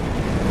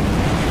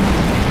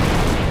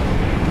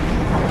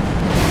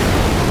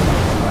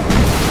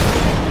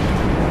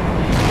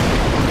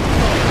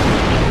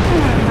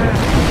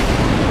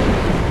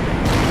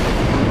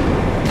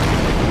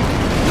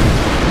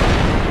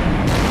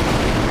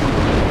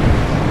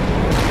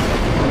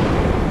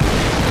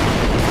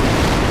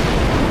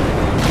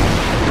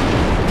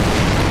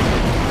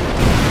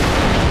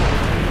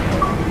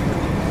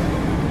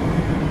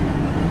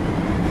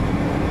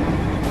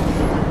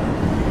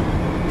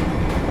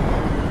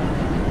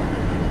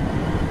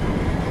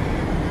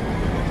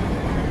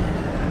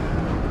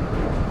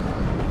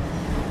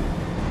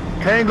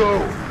 Tango,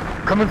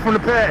 coming from the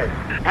pad.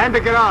 And the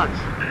garage.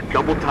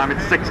 Double time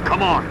at 6,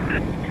 come on.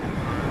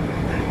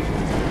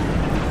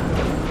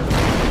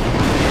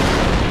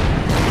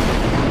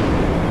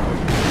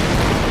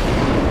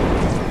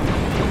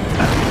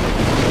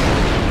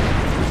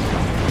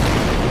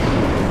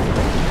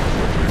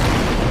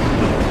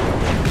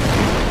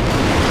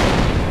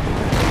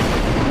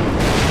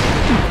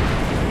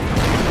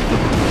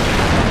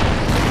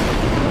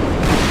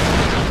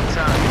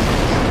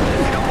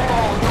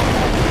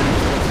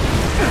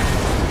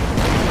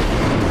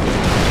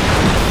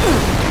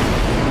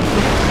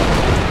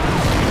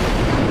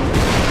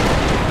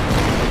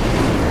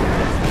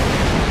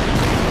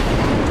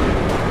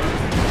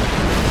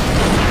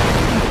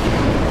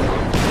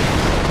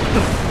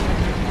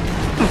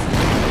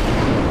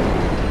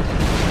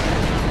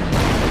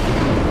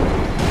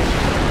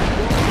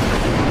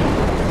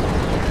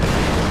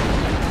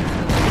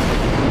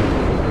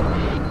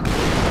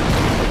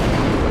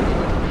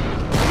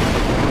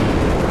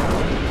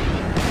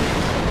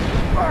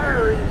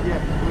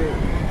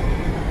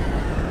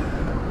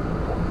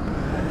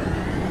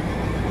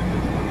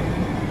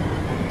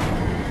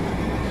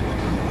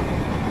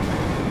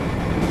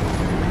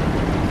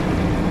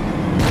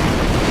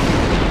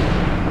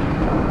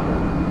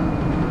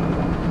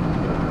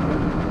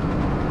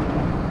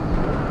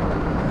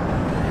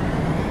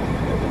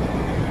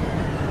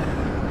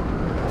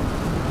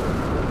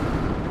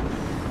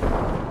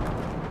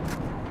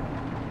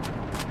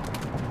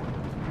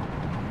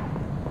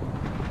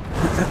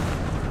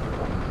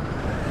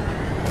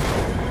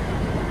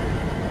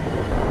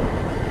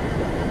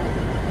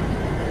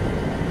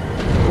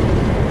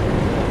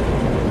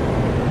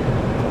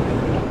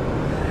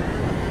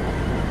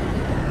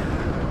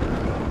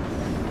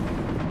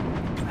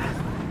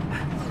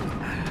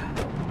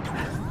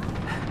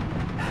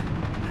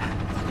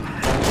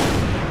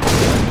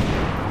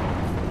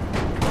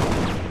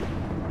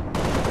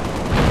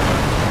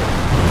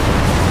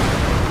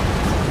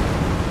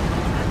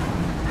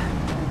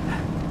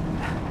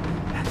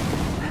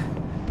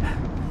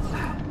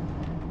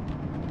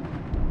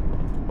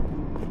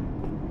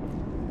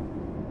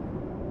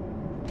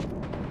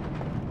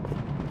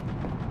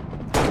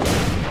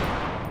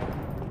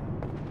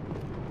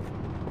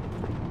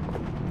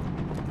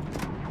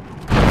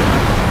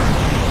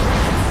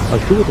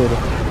 Hast du oder?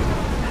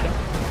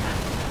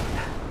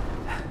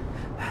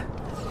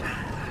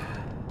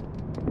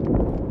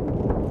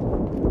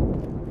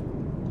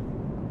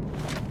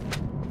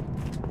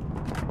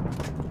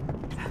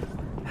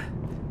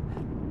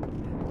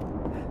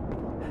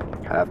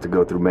 Have to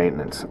go through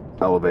maintenance.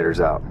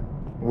 Elevator's out.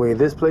 Way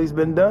this place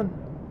been done?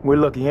 We're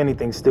lucky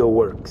anything still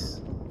works.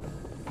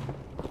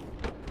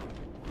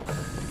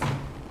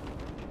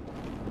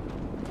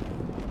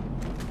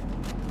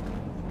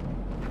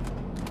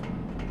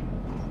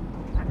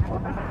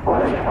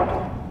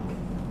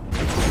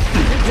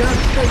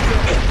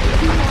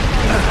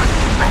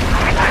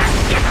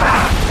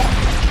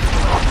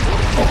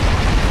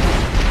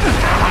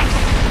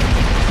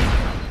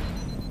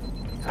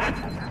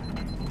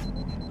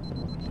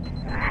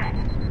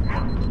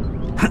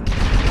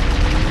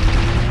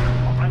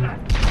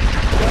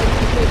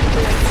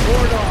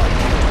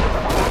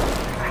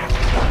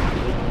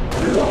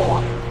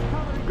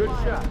 Good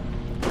shot.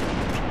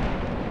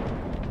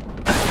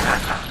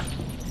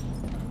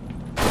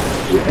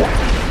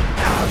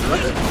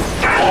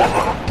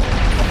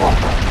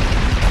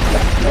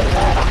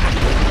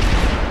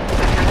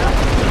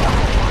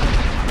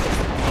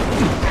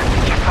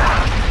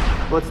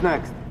 What's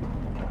next?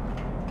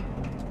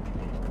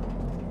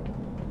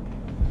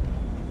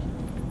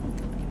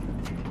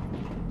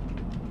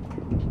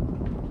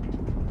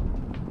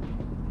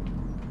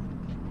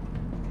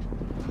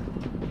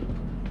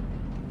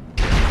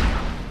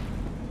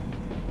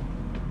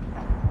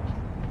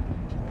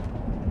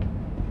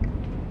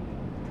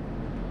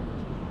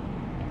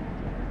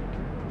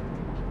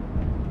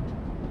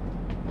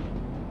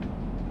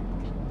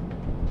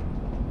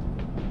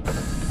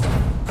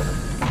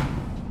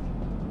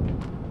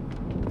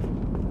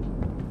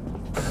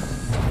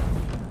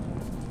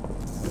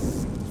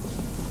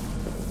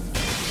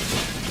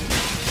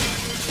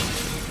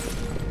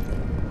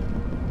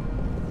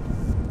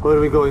 Where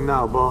are we going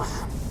now,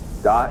 boss?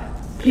 Dot?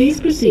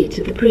 Please proceed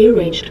to the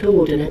pre-arranged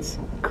coordinates.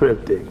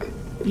 Cryptic.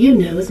 You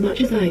know as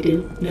much as I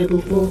do, Level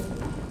 4.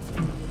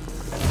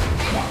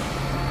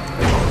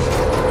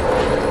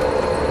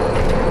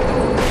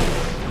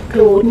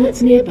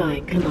 Coordinates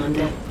nearby,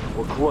 Commander.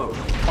 We're close.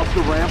 Up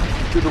the ramp,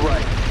 to the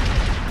right.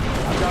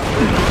 I've got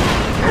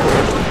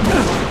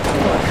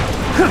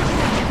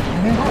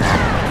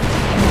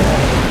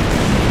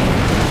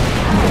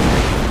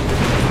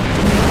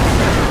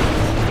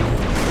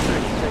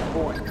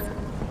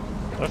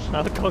Das ist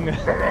schnell gegangen.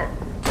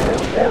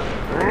 This is it.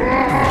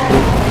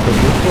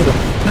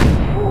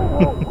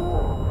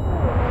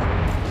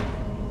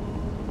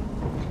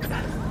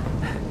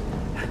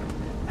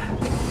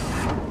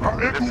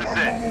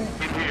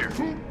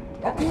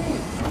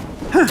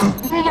 In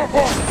here.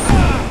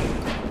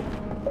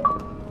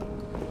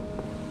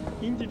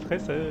 In die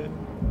Fresse.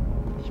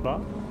 Nicht wahr?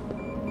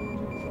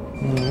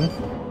 Mhm.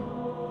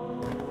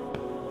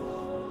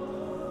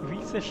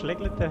 Riese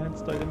Schläglete haben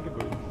sie da in dem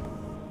Gewölbe.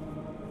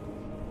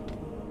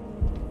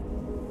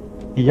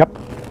 Ja.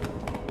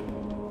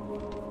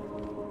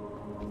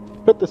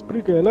 Fettes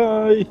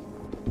Prügelei.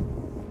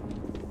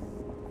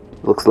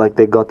 Looks like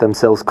they got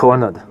themselves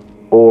cornered.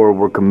 Or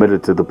we're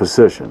committed to the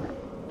position.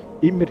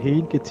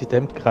 Immerhin gibt's in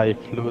dem kein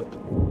Flut.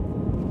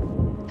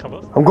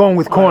 I'm going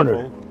with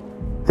corner.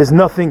 There's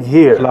nothing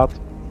here. Flat.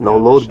 No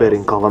load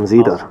bearing columns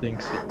either.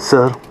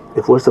 Sir,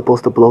 if we're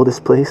supposed to blow this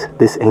place,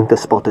 this ain't the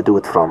spot to do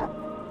it from.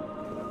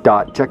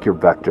 Dot, check your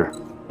vector.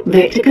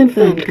 Vector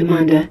confirmed,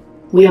 Commander.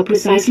 We are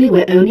precisely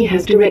where Oni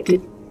has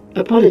directed.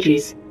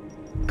 Apologies.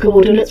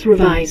 Coordinates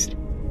revised.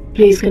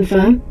 Please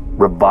confirm?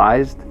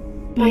 Revised?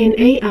 By an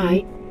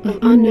AI of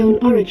unknown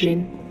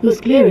origin, whose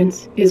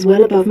clearance is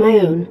well above my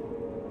own.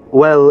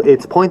 Well,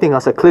 it's pointing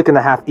us a click and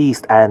a half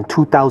east and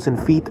 2,000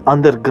 feet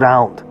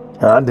underground.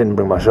 I didn't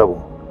bring my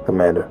shovel,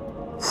 Commander.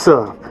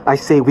 Sir, I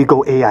say we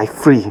go AI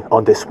free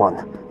on this one.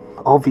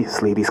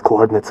 Obviously, these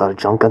coordinates are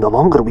junk, and the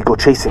longer we go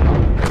chasing.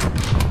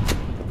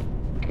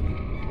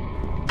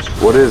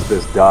 What is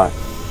this, Dot?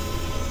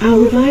 Our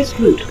revised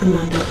route,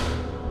 Commander.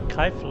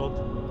 Kein Flot.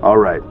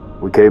 Alright,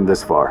 we came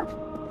this far.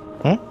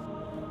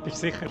 Bist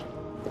sicher?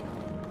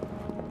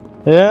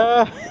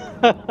 Ja,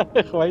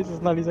 ich weiß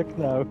es noch nicht so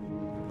genau.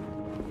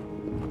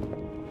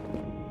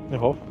 Ich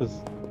hoffe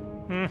es.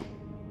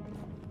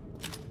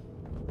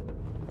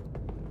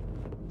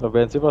 Aber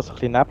wenn es überall so ein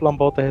bisschen Nebel am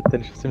Boden hat,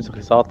 dann ist es immer so ein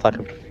bisschen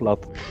Anzeichen für Flat.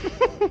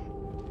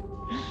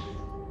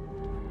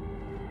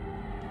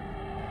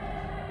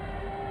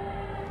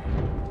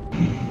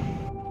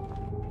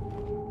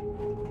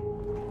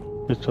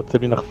 Das schaut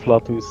ziemlich nach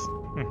Flat aus.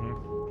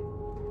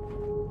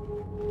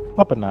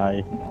 Aber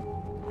nein.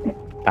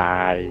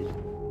 Nein.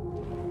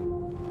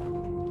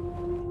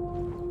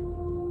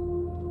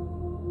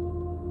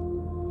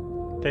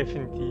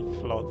 Definitiv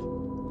Flot.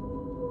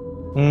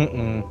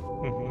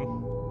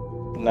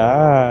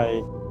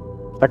 Nein.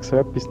 Sag so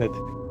etwas nicht.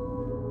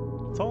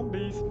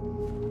 Zombies.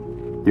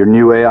 Your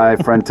new AI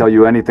friend tell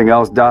you anything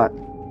else, Dot?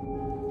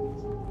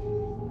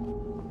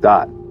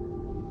 Dot.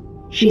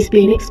 She's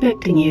been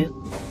expecting you.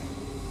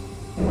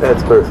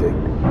 That's perfect.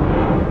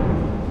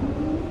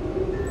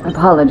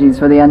 Apologies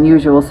for the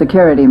unusual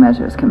security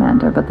measures,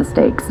 Commander, but the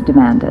stakes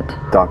demand it.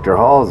 Dr.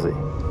 Halsey,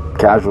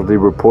 casualty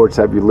reports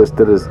have you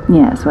listed as...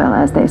 Yes, well,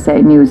 as they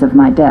say, news of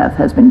my death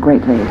has been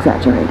greatly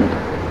exaggerated.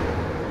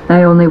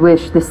 I only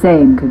wish the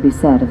same could be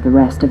said of the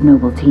rest of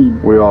Noble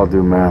Team. We all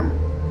do, ma'am.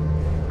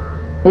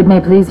 It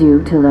may please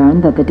you to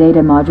learn that the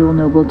data module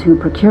Noble 2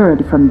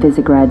 procured from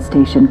Visegrad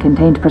Station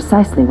contained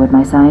precisely what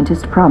my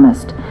scientist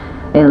promised.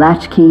 A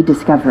latchkey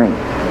discovery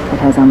that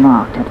has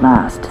unlocked, at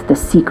last, the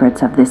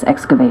secrets of this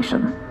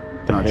excavation.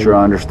 Not sure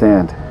I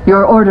understand.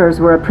 Your orders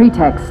were a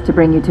pretext to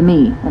bring you to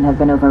me, and have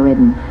been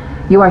overridden.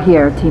 You are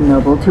here, Team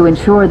Noble, to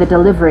ensure the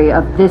delivery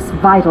of this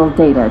vital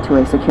data to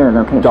a secure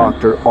location.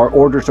 Doctor, our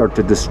orders are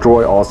to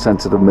destroy all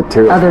sensitive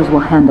material. Others will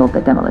handle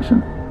the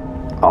demolition.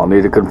 I'll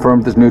need to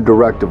confirm this new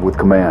directive with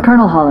command.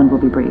 Colonel Holland will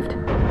be briefed.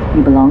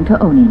 You belong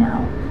to Oni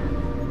now.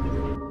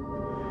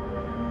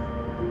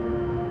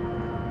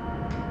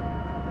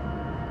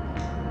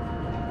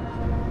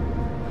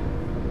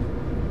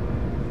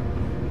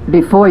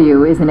 Before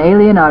you is an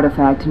alien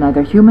artifact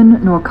neither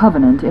human nor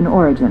Covenant in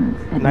origin,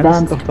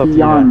 advanced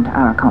beyond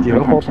our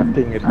comprehension,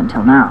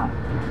 until now.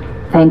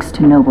 Thanks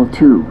to Noble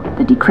 2,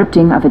 the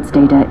decrypting of its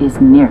data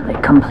is nearly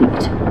complete.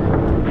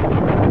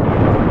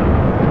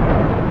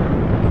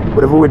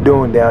 Whatever we're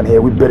doing down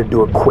here, we better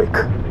do it quick.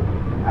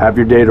 Have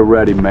your data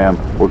ready, ma'am.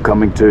 We're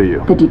coming to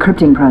you. The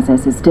decrypting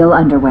process is still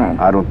underway.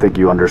 I don't think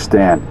you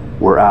understand.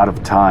 We're out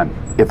of time.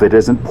 If it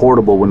isn't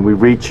portable when we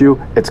reach you,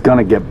 it's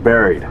gonna get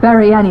buried.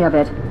 Bury any of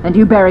it, and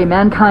you bury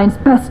mankind's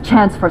best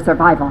chance for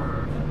survival.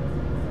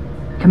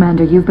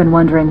 Commander, you've been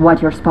wondering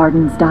what your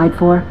Spartans died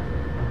for?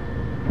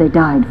 They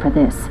died for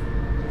this.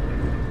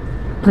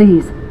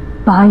 Please,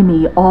 buy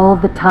me all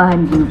the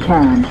time you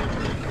can.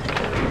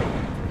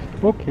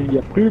 Okay,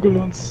 wir prügeln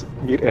uns,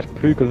 wir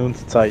erprügeln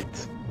uns Zeit.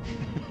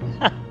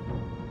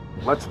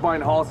 Let's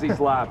find Halsey's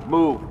lab.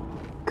 Move.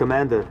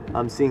 Commander,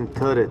 I'm seeing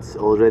turrets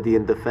already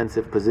in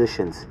defensive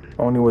positions.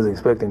 Only was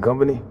expecting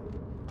company?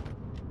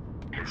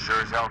 You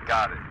sure as hell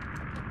got it.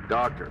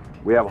 Doctor,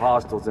 we have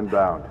hostiles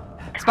inbound.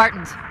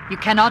 Spartans, you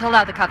cannot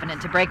allow the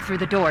Covenant to break through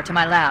the door to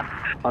my lab.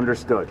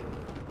 Understood.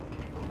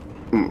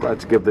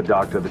 Let's give the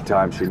doctor the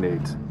time she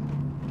needs.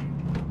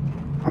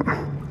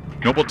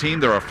 Noble Team,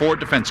 there are 4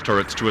 defense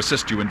turrets to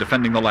assist you in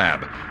defending the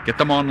lab. Get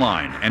them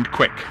online, and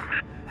quick.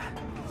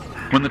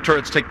 When the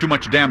turrets take too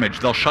much damage,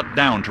 they'll shut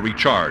down to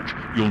recharge.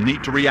 You'll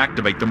need to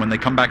reactivate them when they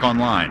come back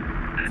online.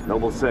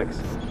 Noble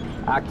 6,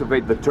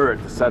 activate the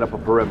turret to set up a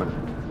perimeter.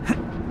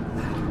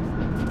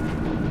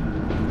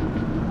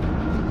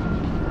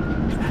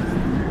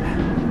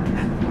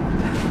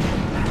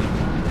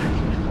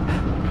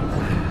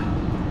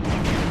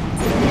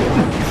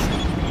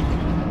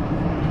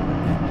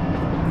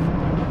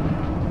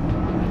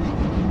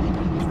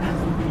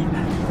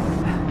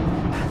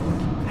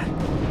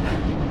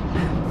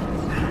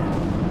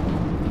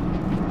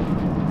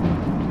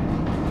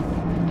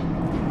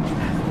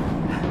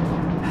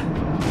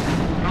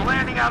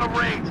 Out of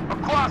range,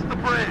 across the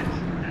bridge.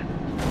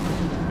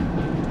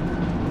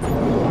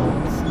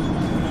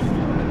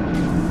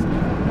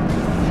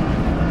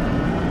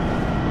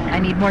 I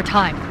need more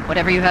time.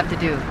 Whatever you have to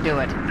do, do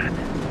it.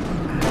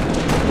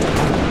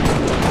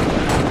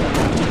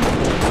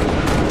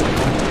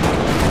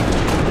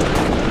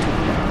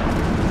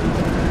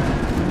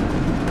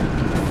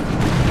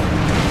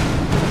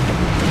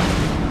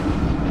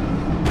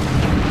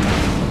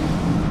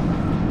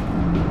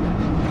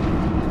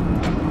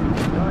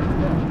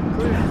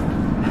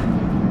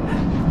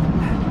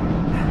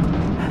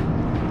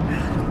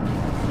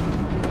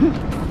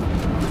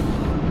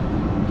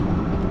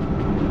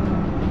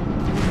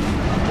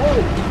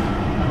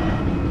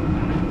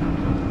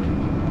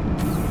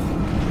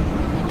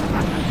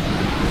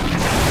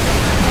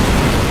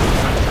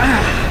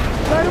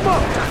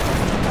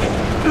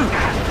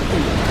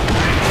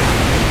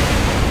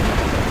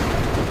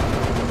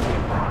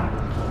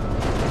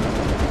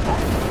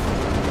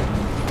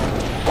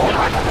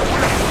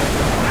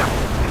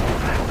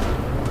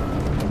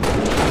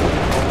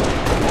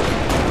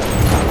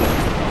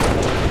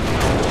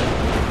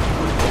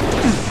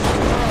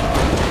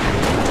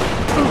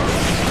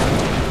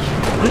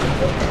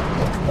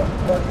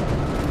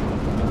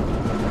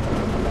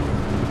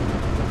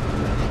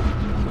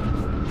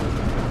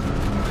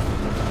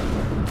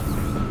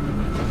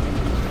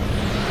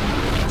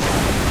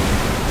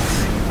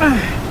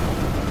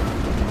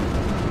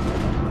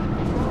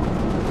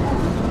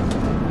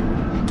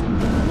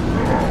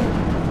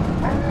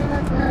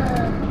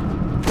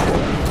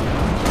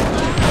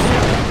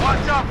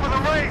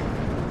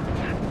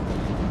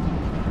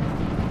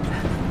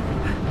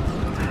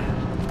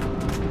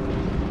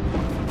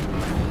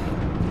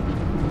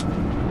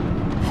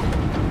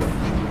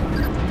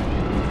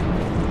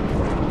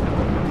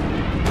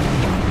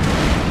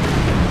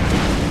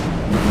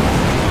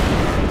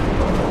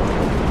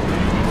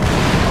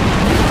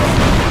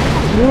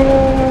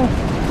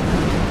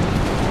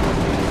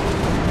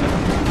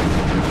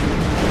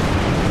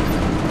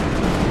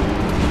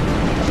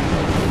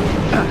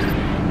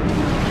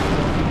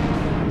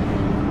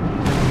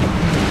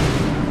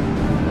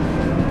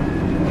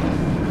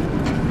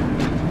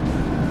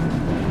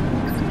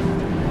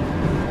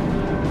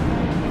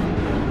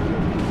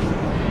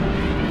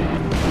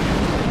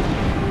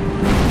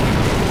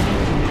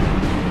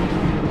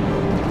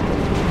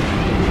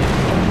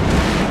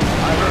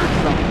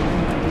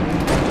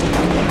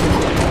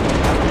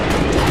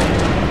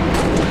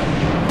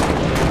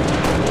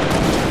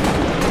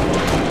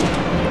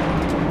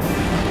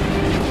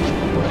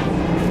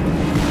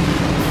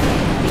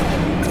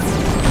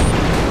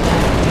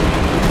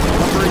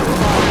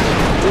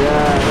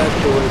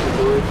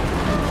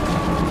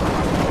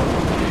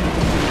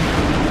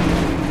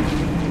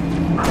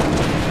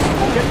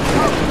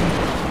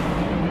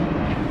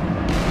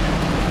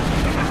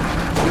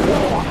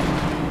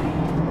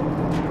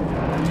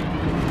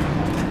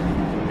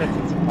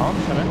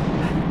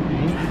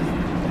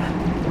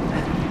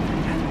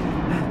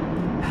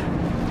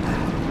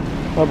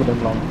 Aber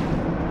den lang.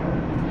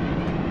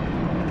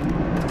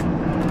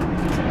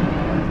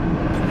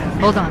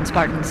 Hold on,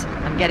 Spartans.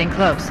 I'm getting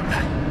close.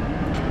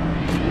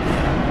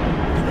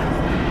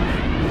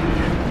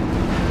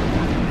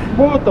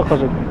 What the fuck?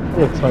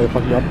 Jetzt war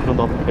einfach die Abgrund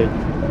abgekriegt.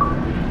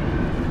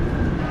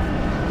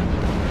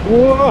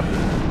 Wow!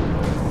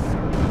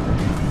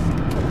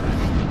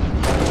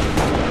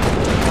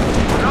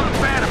 Another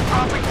band of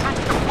dropping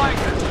troops to flank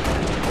us.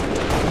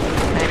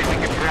 Maybe we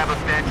could grab a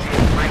Banshee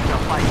and break the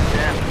fight to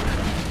death.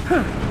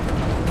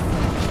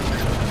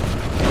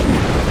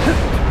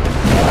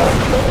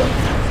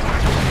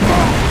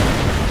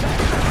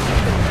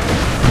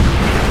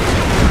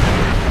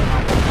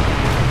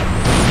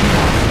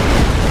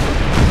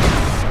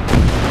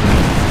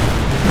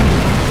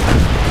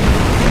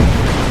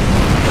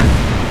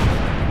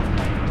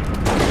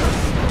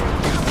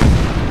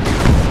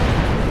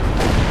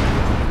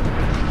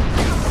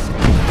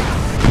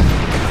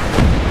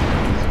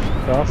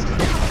 Krass.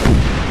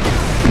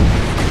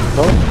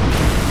 So.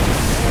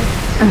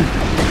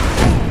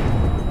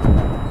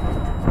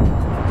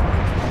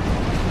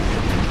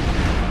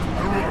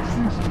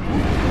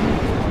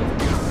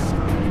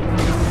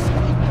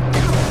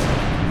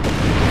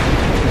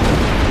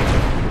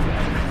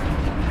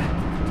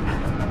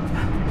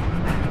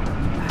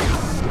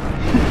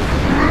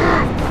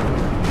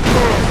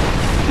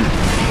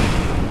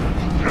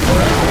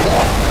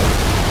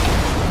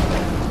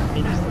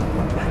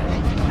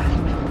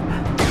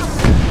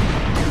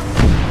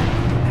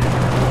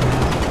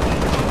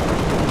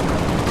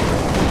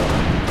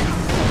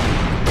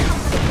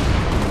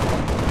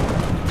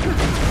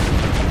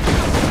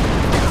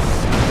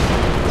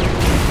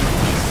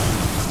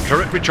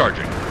 Turret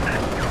recharging.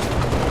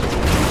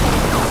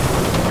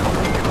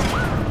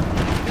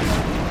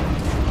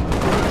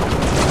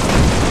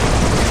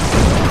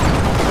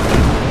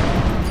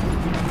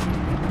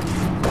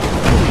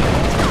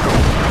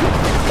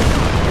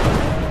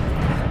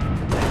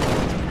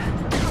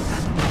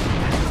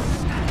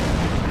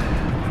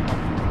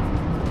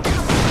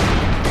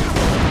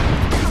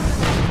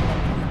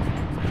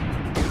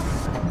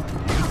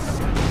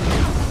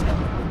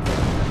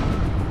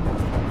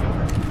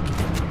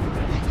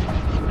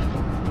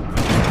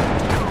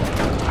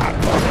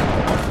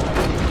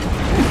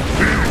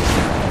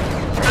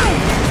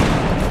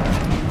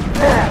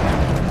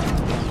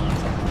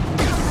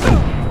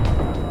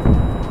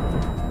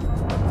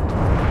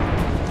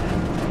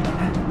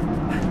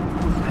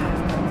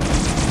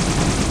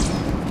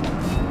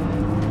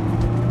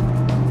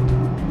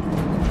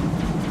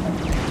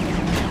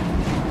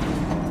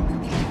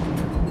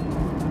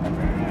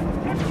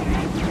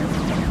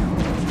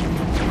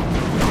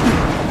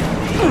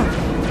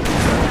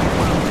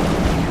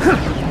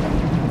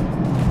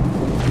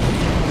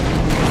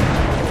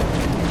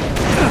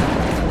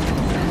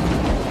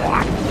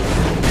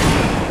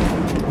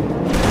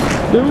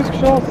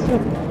 Durchgeschossen!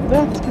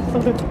 Jetzt geht's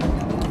doch nicht.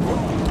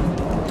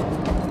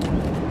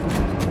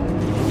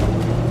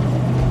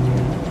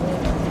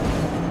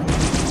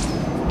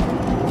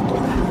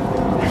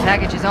 The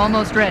package is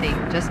almost ready.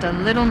 Just a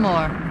little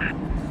more.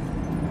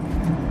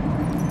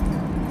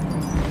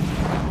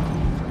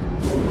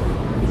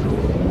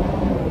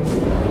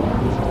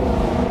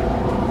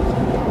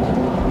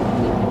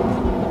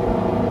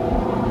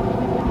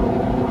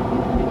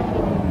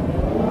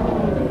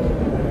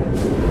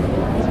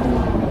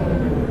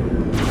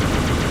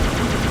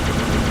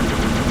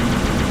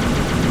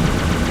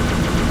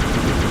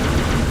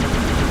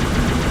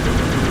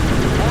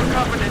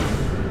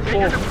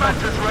 Your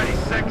defense is ready,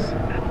 6.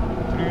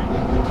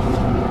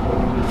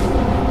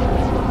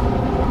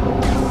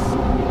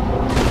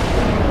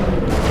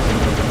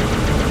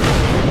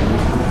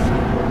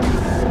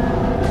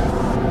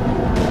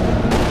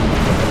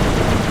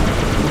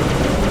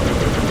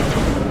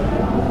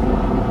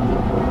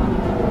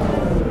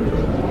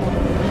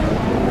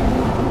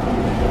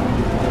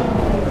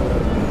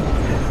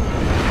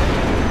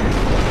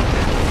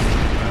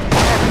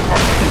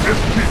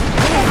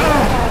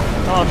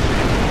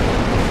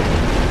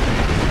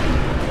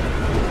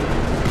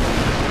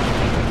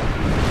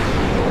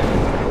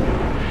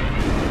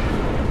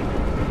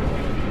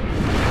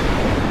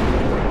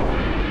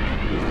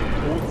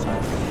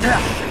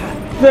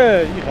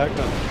 Nee, ich auch nicht.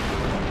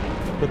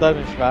 Ich habe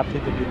ein Schwert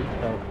hinter mir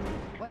aufgehauen.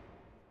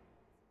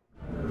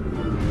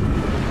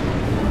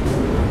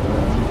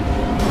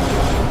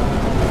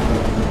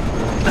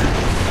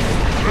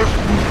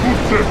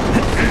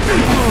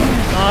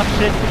 Ah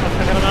shit, was ist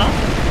da gerade?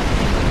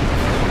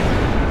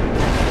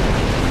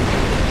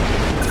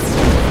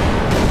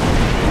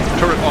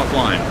 Turret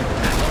offline.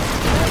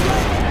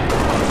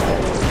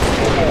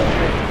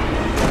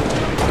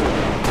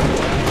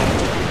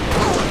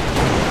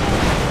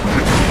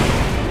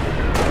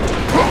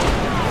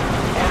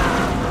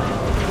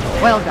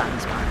 Well done,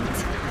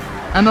 Spartans.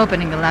 I'm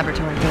opening the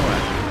laboratory door.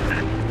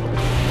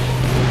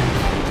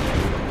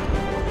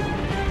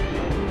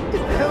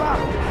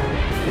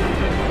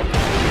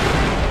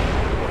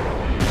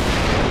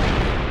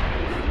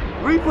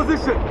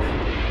 Reposition!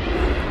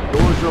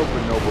 Doors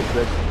open, Noble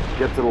 6.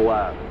 Get to the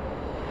lab.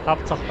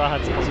 Hauptsache da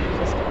hat es was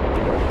Gutes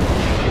gegeben.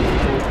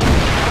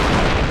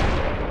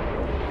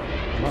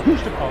 Was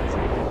ist der Panzer?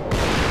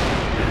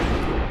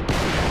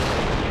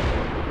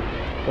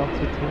 Ganz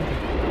weit hinten.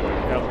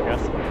 Ja,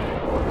 vergessen.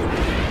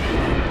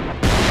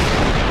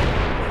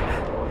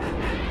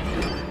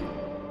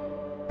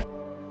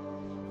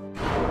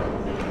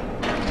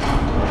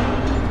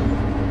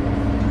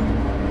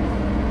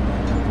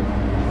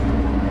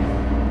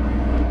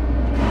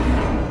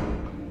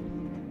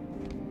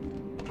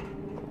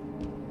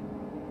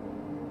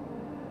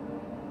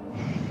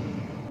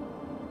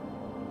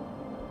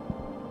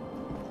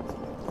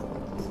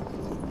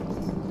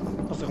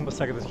 Also ich muss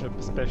sagen, das ist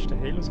etwas das beste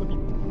Halo so weit.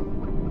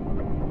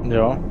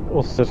 Ja,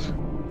 außer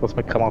dass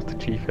man keinen Master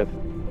Chief hat.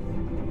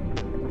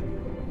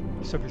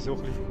 Ist sowieso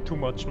ein bisschen too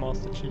much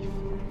Master Chief.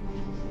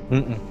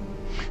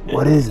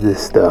 What is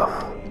this stuff?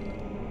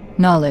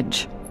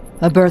 Knowledge.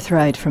 A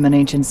birthright from an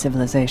ancient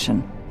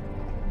civilization.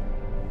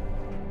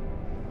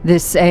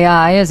 This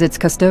AI is its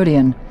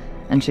custodian,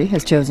 and she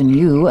has chosen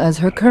you as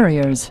her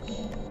couriers.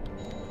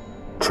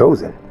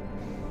 Chosen?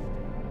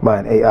 By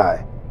an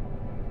AI?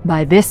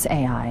 By this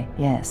AI,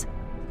 yes.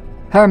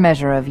 Her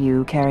measure of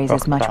you carries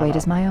as much weight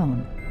as my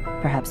own,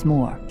 perhaps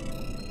more.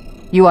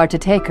 You are to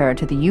take her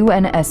to the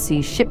UNSC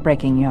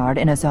shipbreaking yard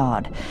in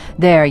Azad.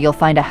 There you'll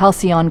find a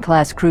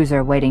Halcyon-class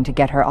cruiser waiting to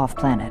get her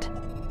off-planet.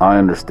 I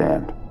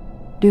understand.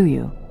 Do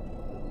you?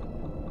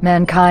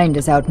 Mankind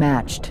is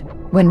outmatched.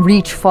 When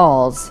Reach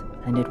falls,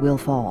 and it will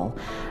fall,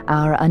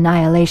 our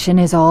annihilation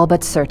is all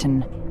but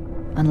certain.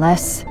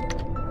 Unless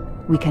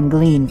we can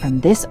glean from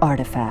this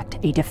artifact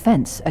a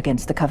defense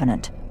against the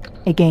Covenant.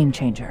 A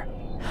game-changer.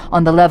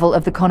 On the level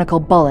of the conical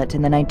bullet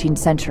in the 19th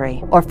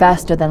century, or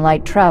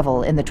faster-than-light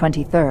travel in the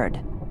 23rd.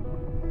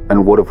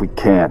 And what if we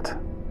can't?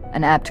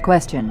 An apt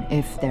question,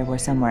 if there were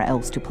somewhere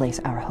else to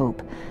place our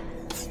hope.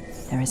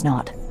 There is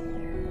not.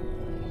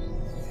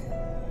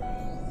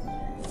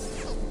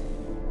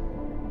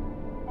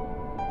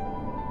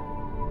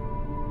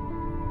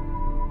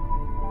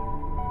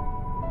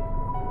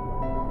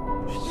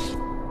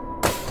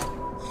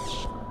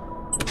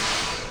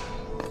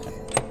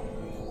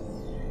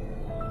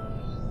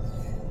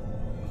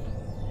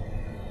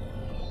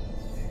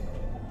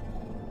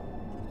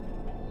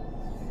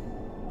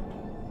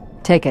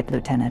 Take it,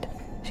 Lieutenant.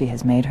 She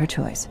has made her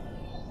choice.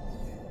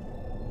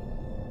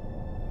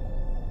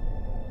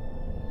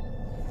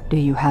 Do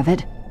you have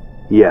it?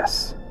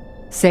 Yes.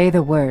 Say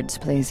the words,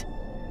 please.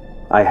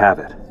 I have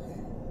it.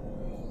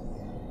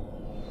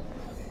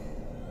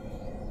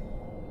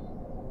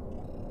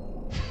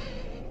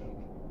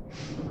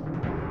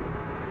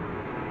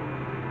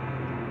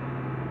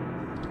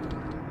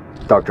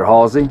 Dr.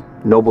 Halsey,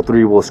 Noble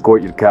 3 will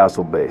escort you to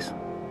Castle Base.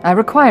 I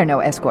require no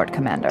escort,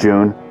 Commander.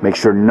 June, make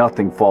sure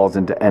nothing falls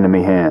into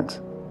enemy hands.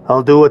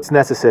 I'll do what's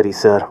necessary,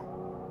 sir.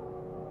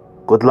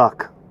 Good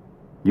luck.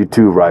 You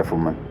too,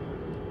 Rifleman.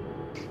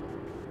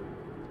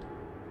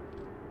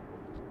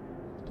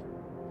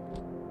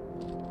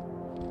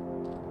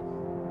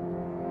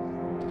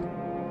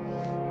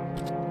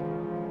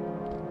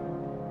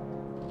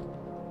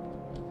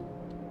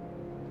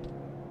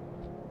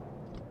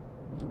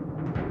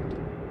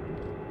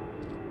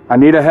 I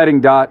need a heading,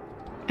 Dot.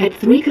 At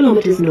 3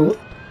 kilometers north,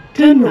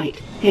 turn right,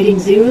 heading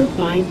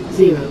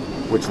 050.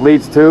 Which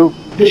leads to?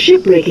 The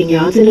shipbreaking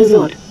yards in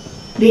Azad,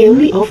 the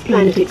only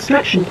off-planet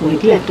extraction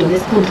point left on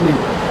this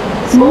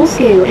continent.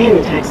 Small-scale air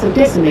attacks have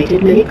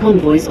decimated many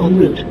convoys en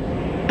route.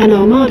 An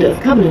armada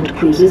of Covenant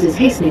cruisers is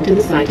hastening to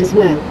the site as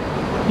well.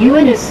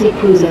 UNSC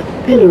cruiser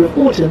Pillar of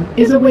Autumn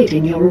is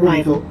awaiting your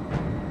arrival.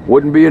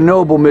 Wouldn't be a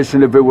noble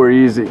mission if it were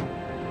easy.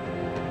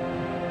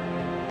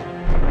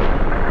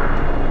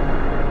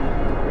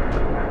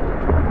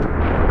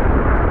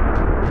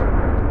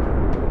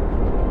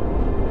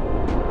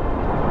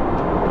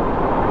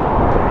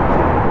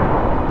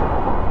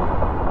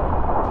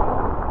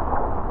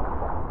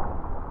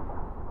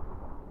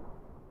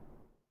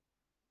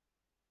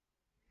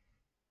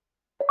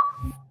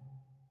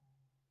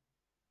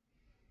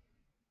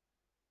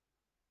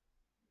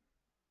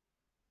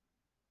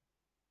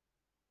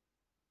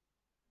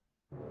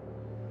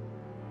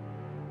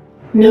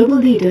 Noble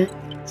Leader,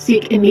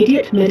 seek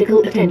immediate medical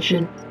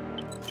attention.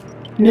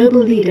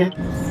 Noble Leader,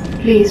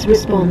 please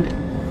respond.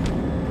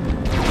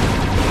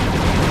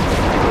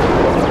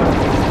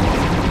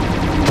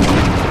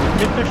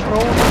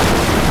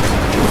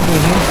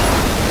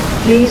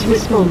 Please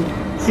respond.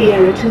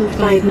 Sierra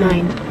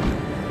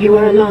 259. You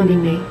are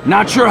alarming me.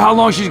 Not sure how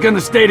long she's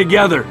gonna stay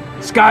together.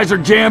 Skies are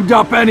jammed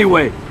up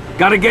anyway.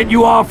 Gotta get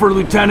you off her,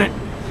 Lieutenant.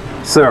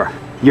 Sir,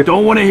 you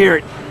don't want to hear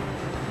it.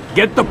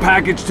 Get the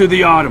package to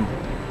the Autumn.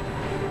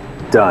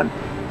 Done.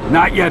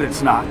 Not yet,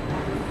 it's not.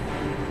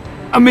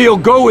 Emil,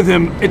 go with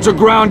him. It's a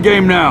ground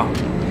game now.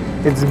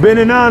 It's been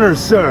an honor,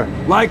 sir.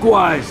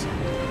 Likewise.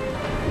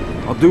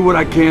 I'll do what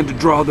I can to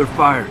draw their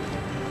fire.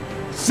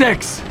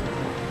 6.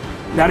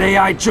 That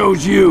AI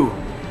chose you.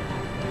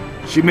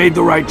 She made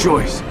the right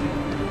choice.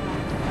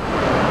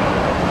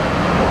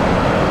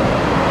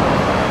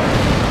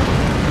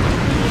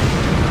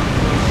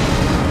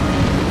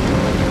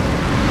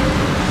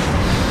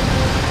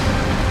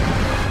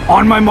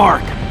 On my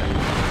mark.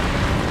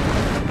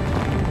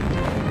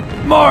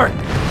 Mark!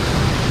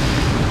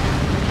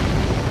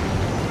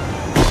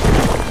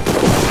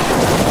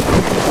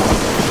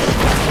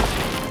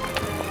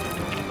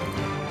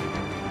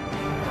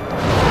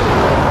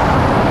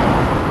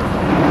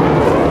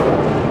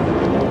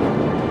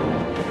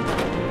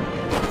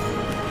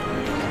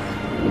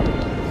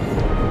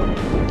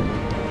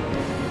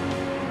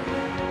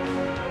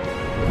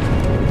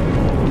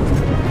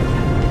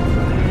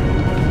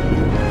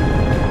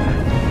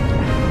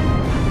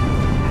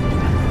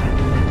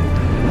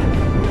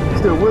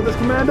 Still with us,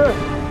 Commander?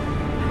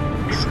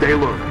 Stay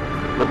low.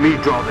 Let me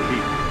draw the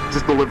heat.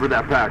 Just deliver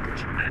that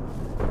package.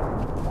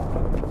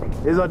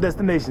 Here's our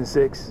destination,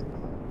 6.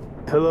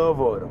 Pillar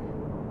of Autumn.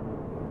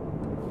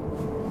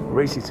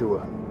 Race you to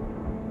her.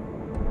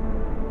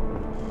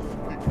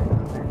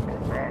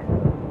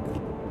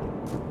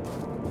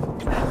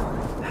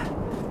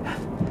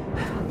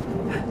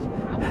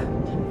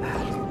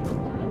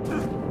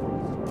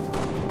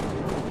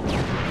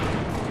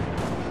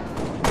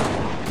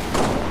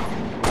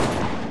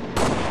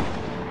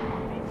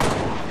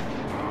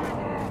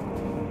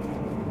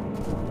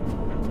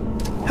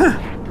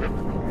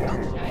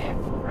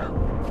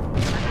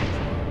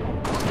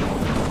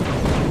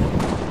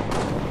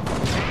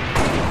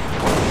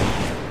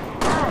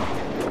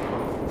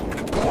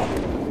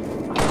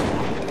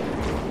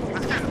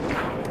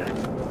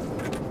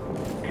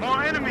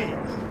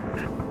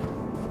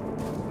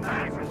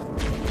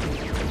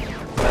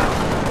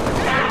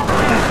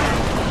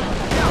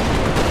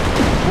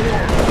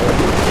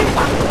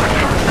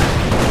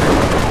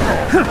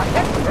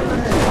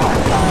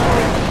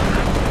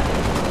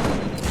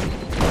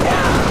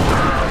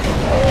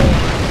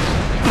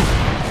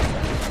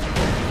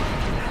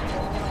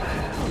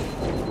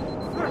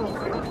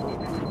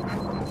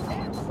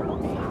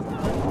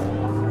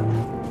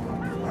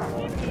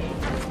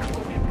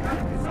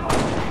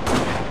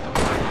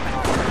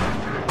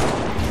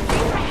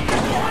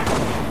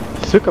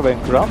 Sogar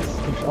wenn Grunts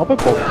nicht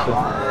runterboxen.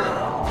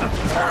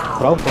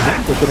 Vor allem von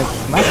hinten, wenn ich das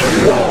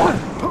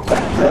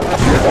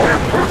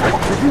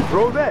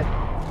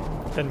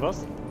Denn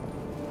was?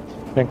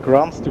 Wenn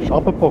Grunts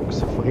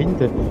runterboxen von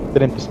hinten,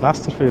 dann nimmt das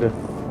Messer führen.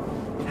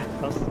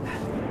 Was?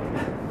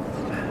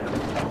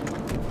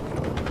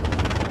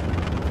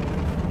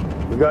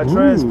 We got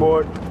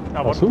transport.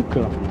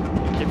 Bazooka.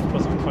 Ich gebe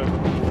Bazooka.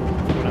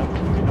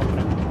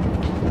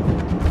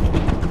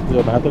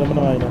 Ja, wir hätten immer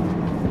noch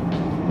einen.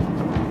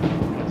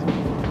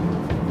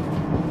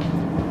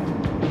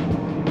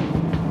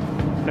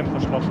 Den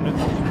verschlafen nicht.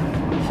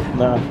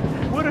 Nein.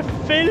 Hure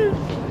viel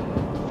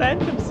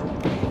Phantoms.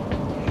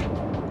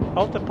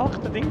 Alter, pack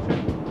das Ding für.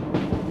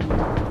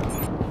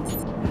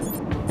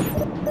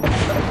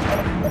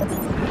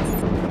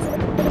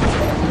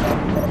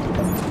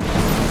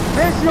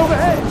 Nancy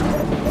overhead!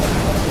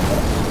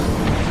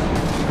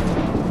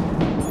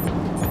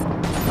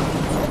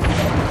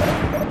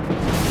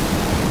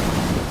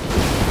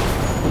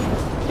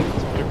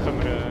 Zum Glück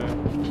können wir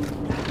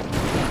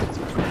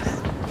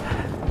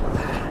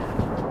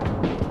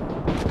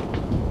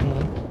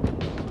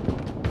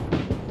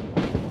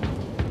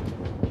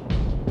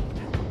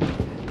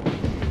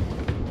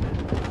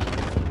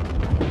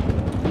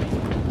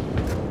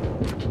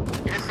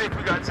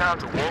time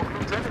to walk,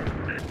 Lieutenant.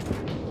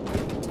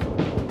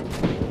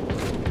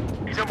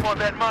 You jump on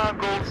that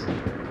mongoose,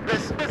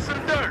 let's spit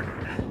some dirt.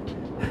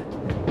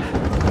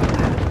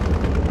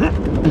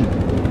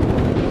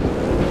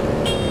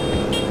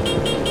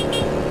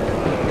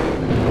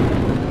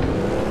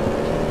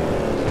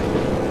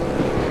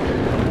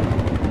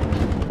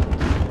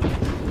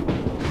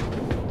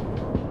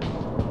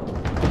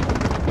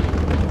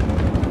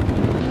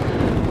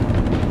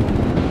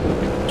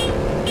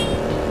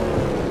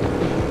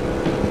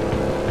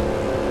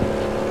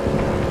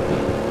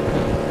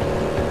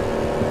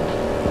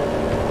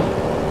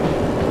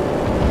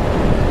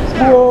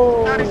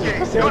 Whoa! 36.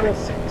 Was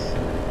ist das?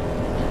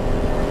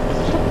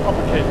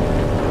 Okay.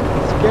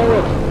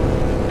 Scared!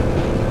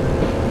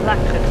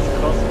 Lecker, das ist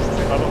krass. Das ist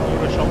einfach nur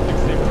ein Schattig,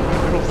 der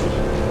gross ist.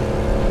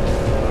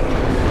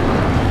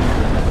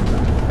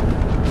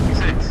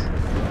 6.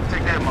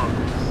 Take that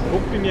mongoose.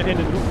 Und bei mir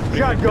hinten drauf.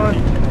 Shotgun!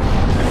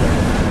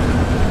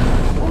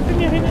 Und bei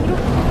mir hinten drauf.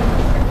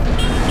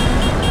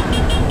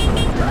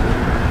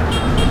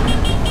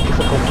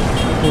 Wieso kommt das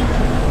nicht gut?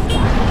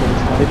 Das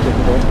ist nicht so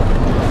gut.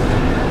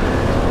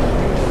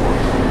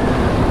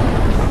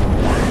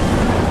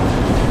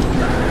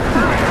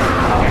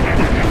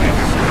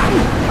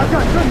 I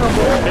got gun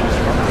number!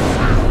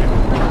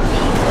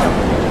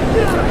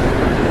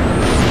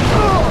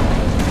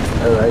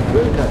 Alright,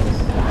 very nice.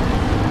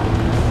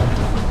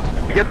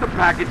 Get the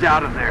package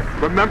out of there.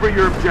 Remember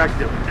your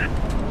objective.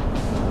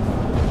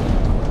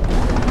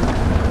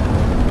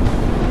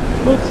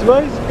 Nur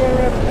zwei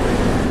Scarab!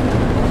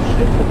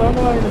 Steht da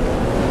noch einer?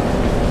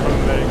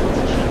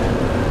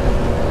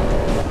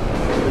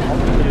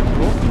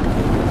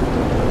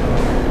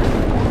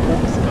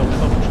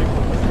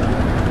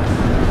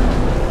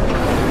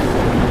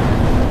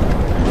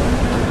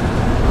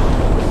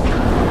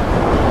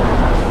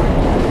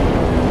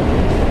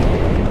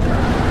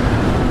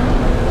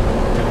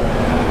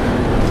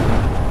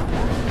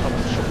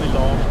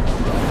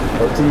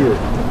 to you.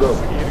 Go.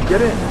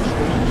 Get in.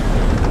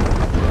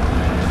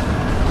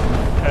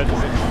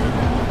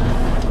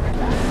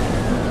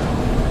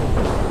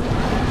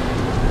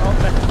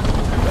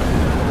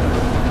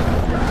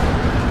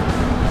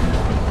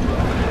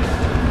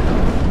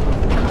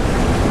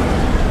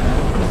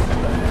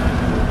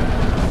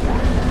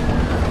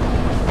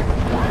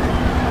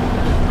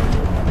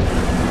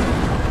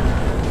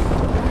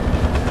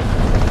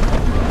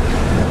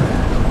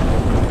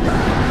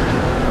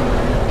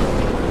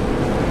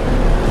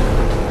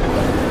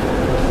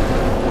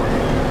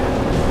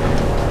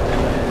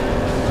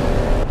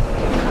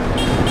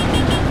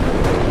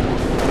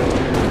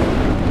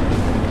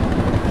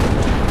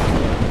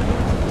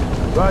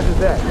 Roger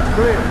that.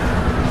 Clear.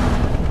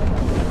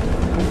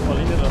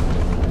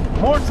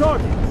 More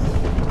targets.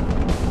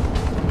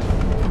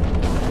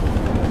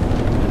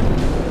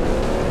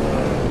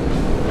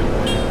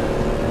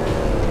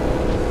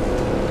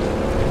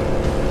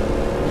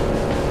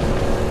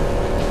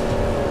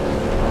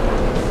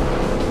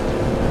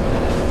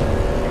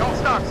 Don't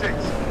stop, Six.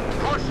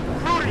 Push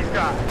through these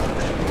guys.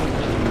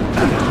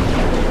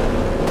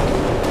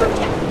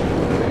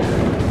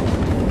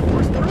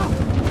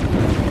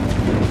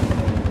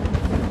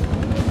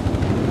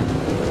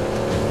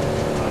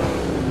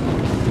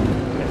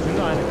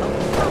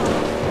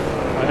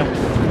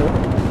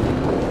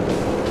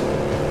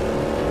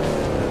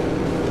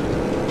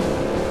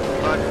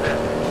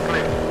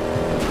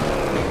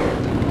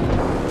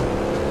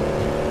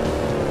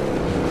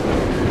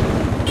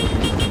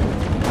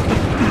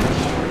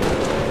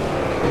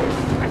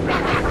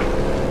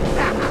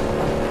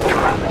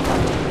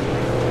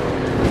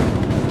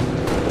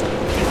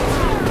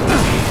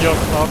 Ja,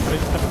 klar,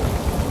 Richter.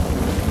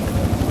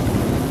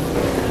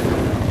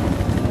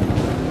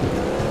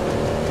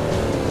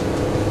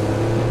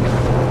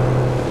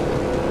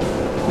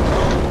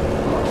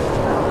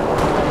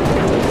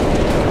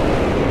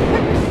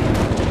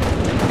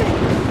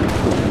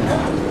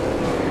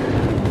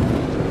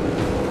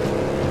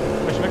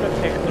 Weißt du, mega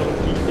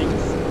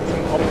Technologie-Dings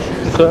zum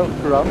Abschiessen. So,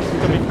 Grunts.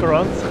 Damit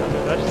Grunts kommen.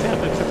 Weißt du, sie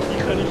hätten jetzt auf die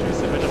können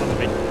schiessen, wenn er noch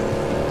weg ist.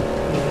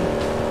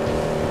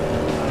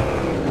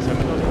 Was haben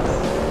wir noch jetzt?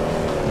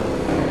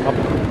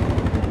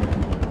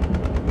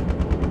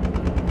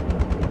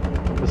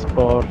 Ein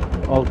paar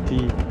alte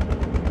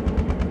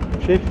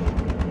Schiffe.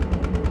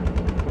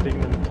 Und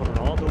irgendein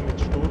Tornado mit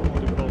Sturm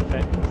und überall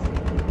Fetten.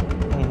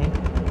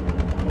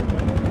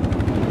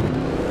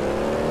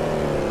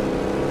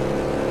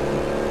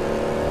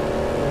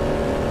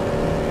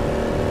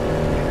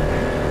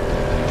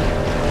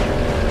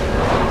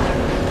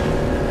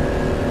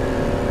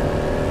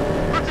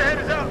 Put your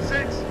headers out,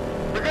 Six.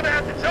 We're gonna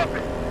have to jump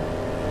it.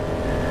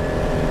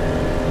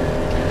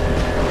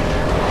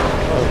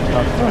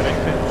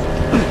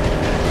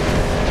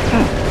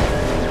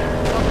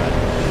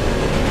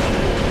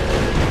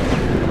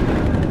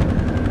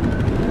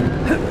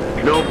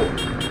 Noble,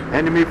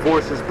 enemy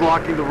forces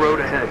blocking the road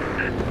ahead.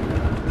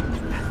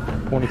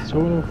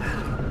 Munition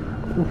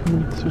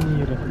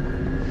aufmunitionieren.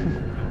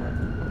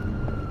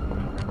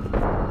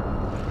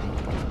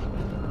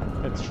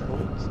 Jetzt Schrot,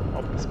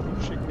 aber das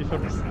brauchst du irgendwie für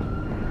was.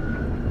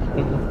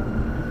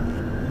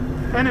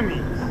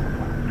 Enemies.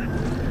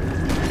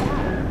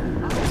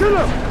 Kill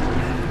him.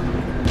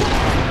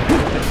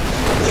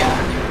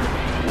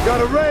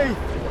 Got a raid.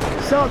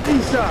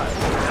 Southeast side.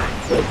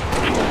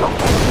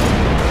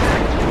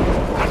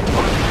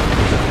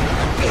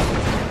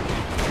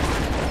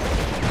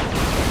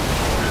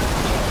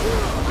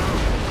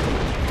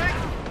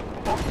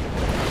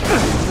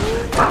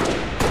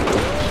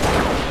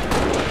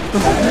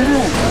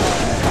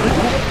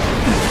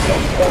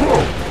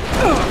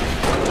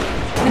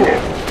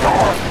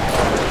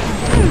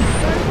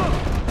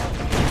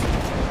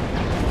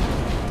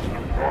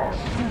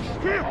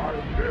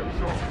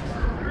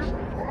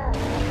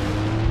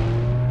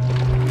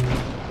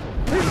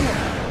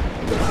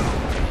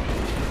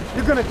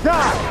 You're gonna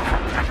die!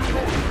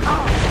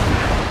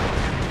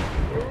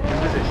 In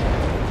position.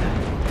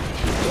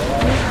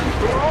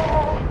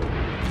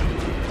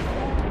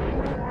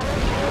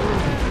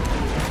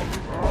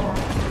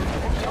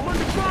 I'm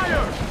under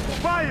fire!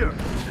 Fire!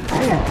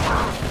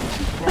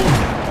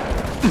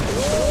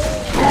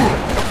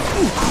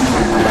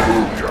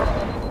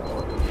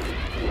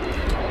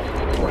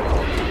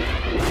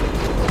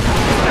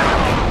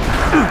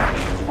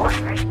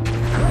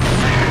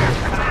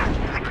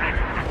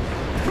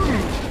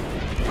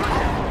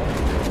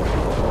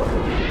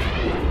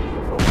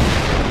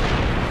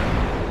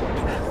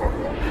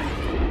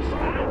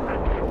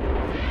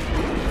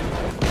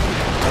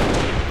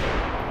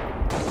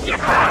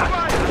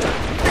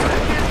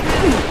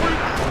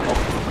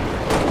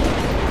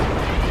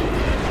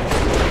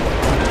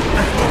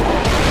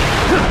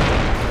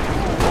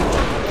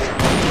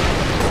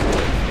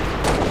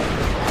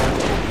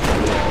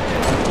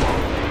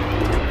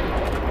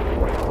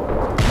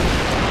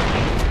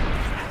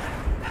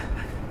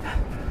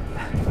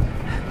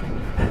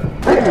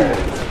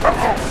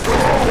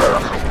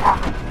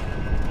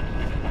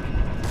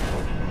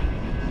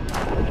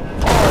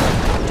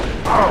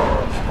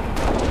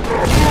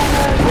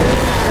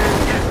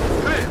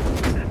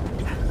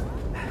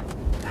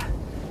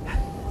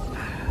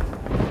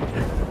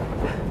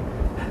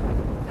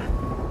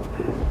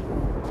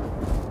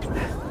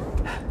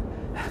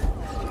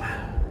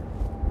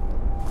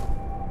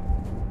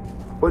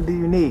 What do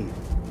you need?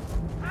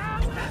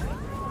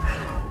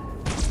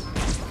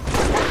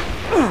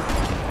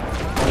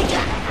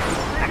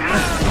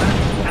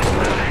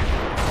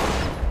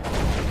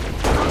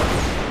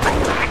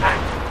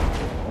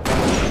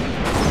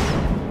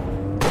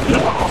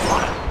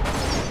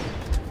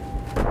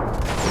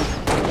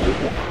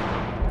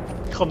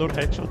 Ich kann nur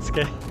Headshots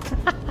geben.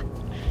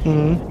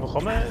 Wo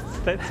kann man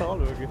die Stats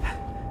anschauen?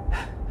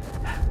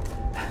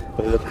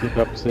 Ich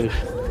glaube, es ist.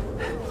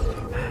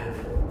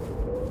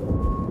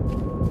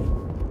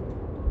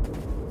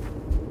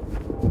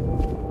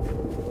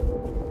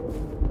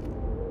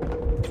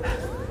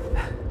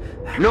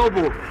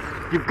 Noble,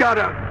 you've got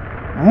a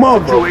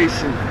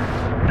situation.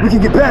 We can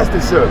get past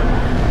this, sir.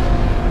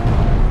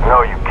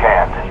 No, you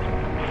can't.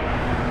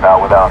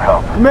 Not without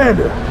help.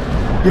 Commander,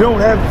 you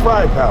don't have the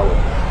firepower.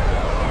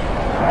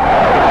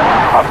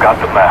 I've got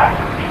the map.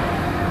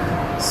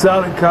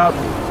 Solid copy.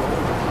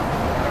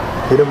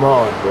 Hit him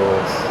hard,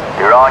 boss.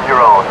 You're on your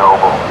own,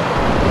 Noble.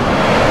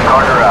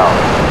 Carter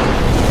out.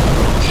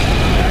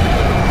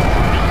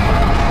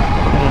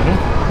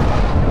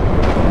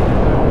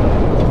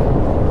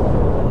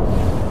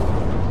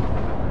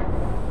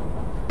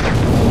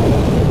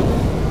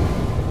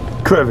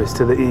 Crevice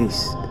to the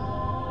east.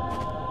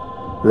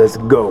 Let's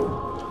go.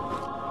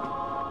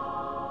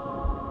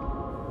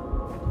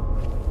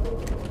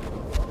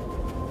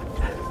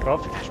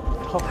 Grafik ist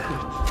brutal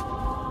gut.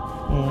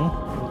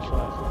 Nicht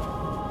schlecht.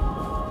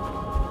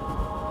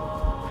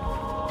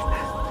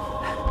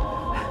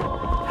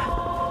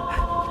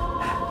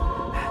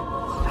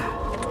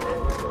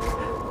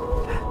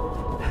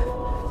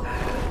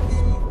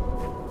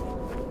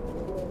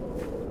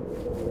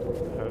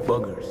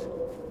 Buggers.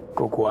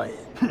 Go quiet.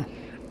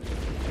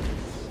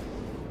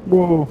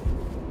 Wow.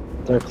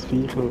 6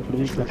 Viecher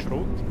fliegen. Ist der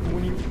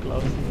Schrotmuni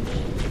aufgelassen?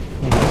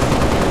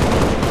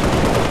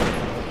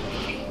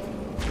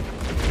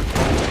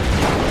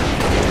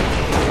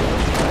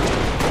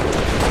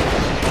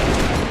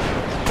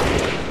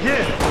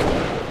 Yeah!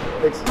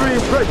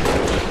 Extreme pressure.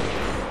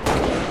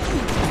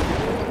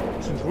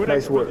 Das sind verdammt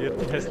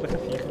explodiert, die hässlichen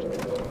Viecher.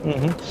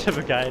 Das ist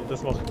aber geil,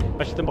 das macht,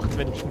 weißt du, dann macht es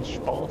wenigstens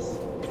Spaß.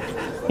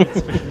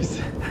 Zu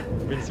verschiessen.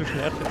 Weil sonst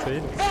nervt es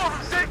wenig.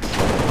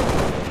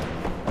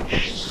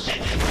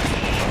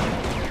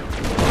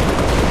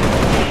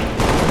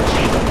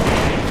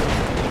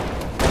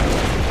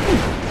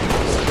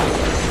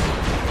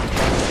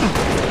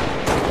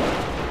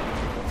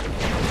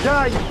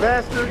 Die, you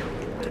bastard!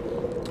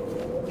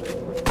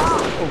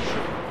 Oh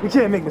shit. We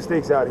can't make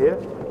mistakes out here.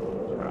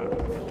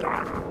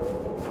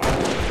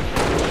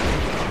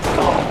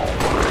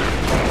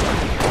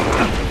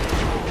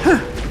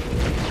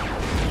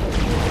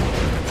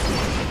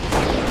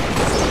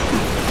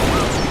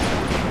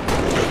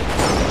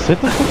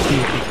 Sind das so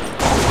viele?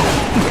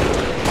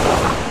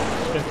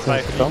 Ich bin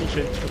zwei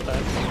Schild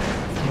verteilt.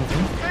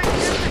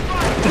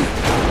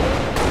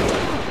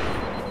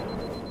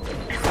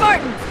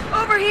 Spartans,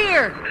 over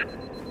here!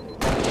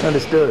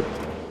 Understood.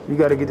 You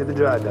gotta get to the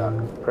dry dock.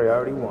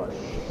 Priority 1.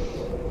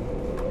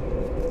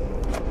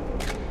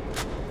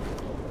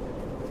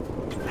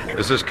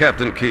 This is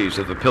Captain Keyes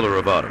of the Pillar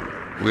of Autumn.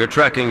 We are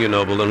tracking you,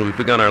 Noble, and we've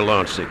begun our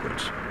launch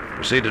sequence.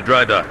 Proceed to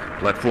dry dock,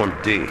 platform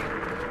D.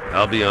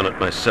 I'll be on it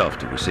myself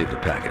to receive the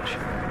package.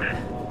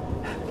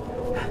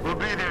 We'll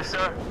be there,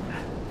 sir.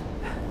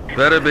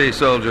 Better be,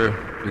 soldier,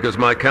 because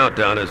my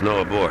countdown is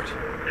no abort.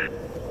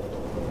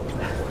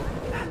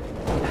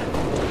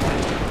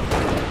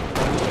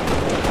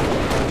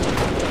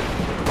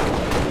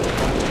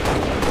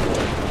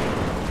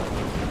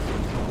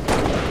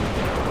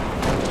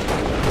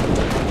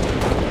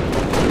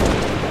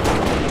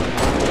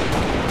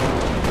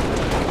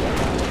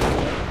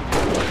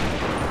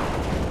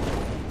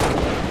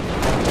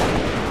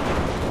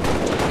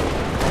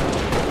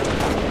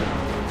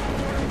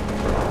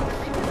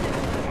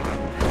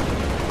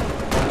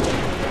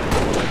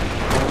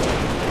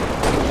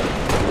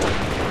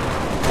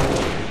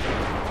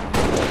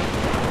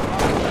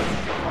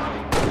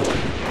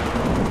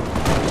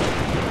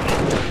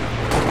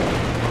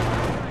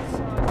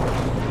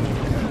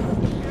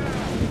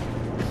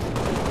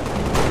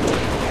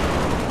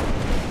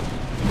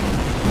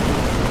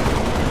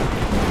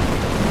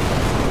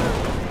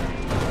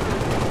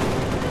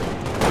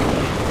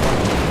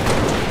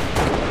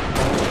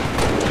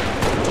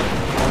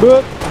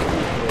 But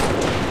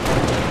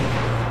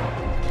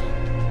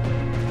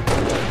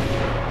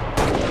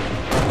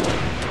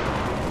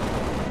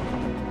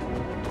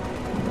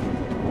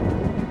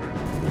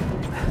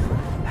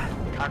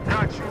I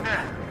got you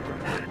now.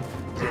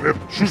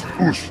 Just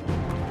push.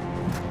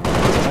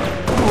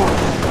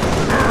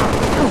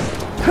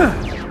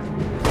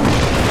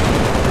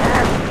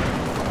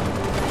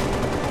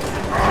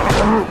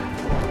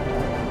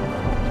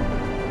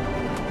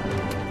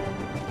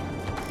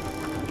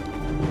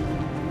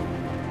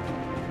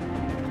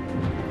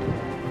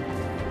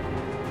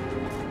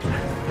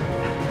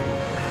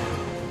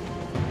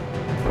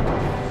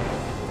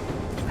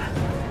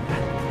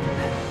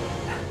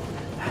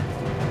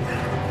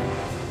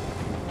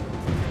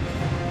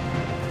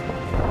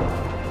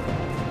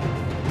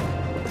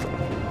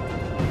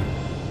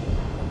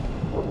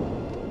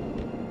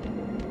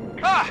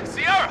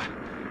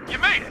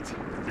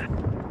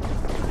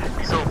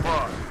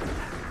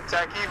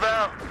 Attack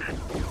eval.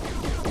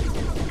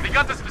 We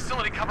got this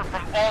facility covered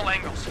from all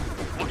angles.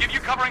 We'll give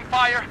you covering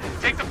fire,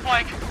 take the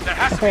flank. There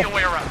has to be a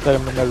way around. Der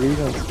met een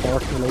arena en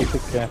spark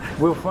related.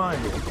 We'll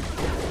find it.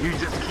 You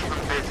just keep them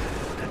busy.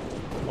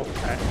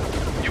 Okay.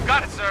 You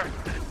got it, sir.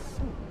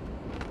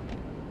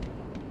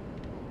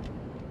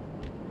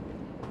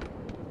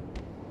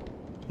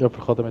 Ja,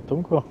 aber kann damit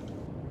umgehen?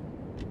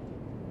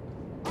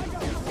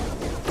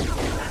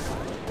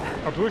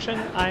 Aber du hast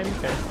einen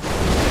AMG.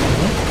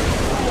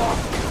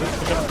 Das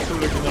ist einfach zu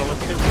genau was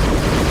gibt.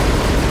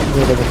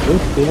 Ja, das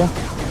ist ja.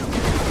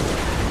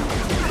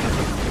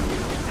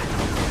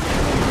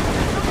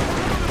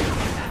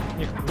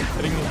 Ich bin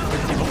dringend.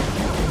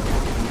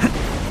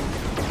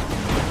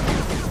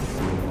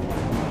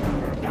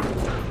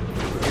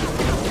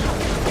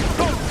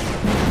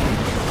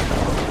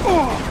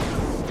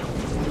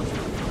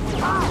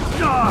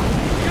 You're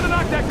gonna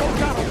knock that gold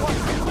down.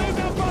 Lay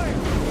down fire.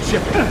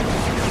 Shit.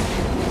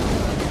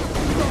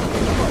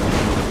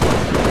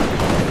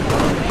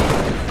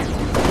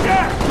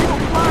 Yeah, keep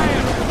them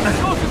flying.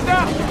 Close us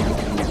down.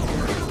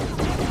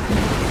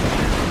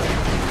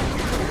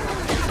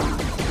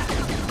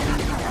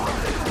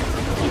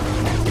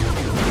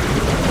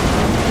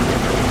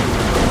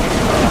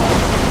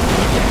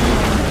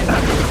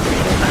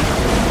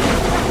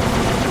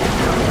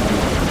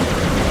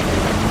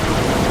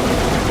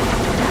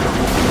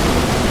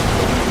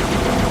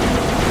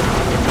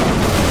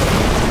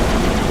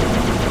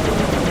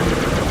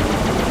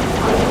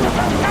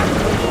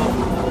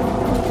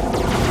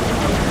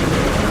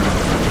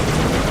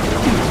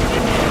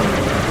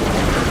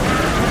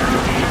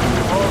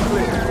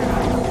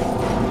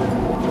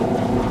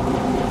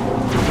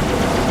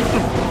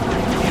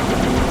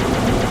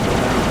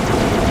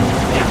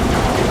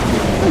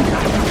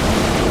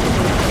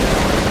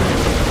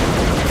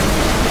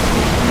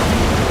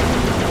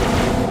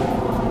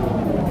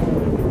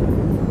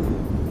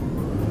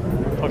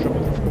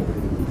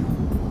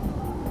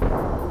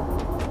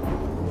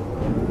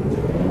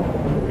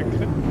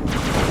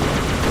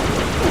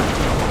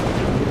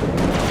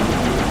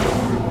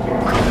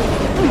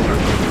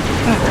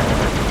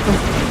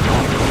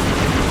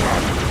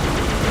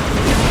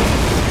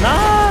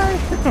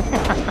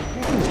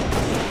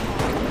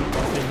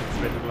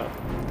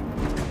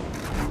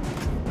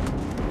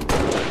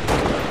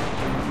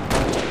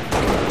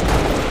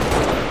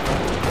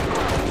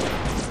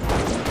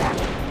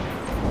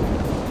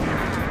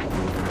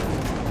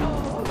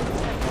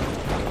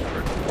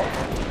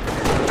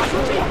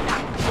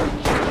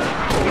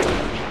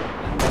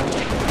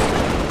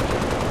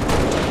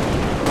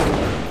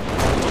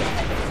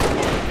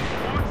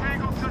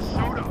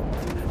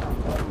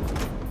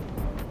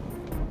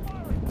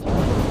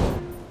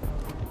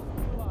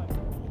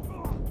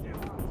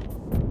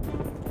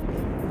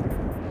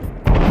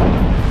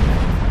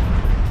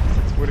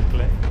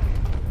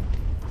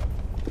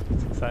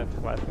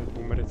 Ich weiß nicht,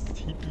 wo wir jetzt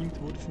hinbeamt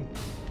wurden.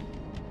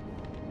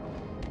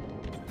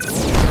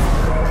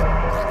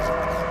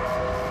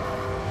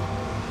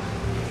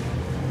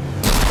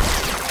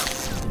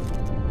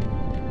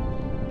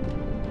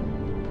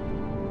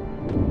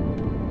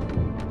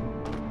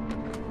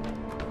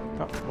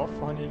 Ja,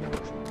 Waffe habe ich irgendwo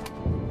gesehen.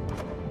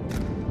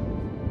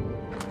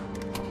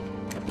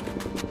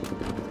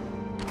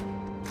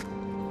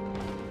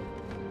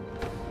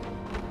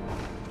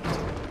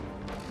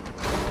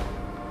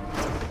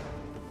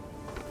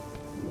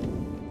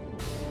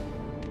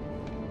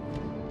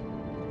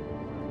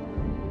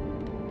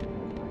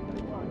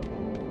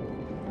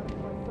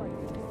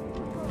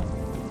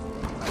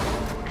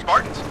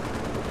 Spartans,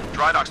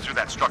 dry dock's through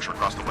that structure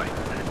across the way.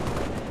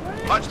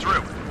 Punch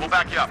through. We'll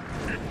back you up.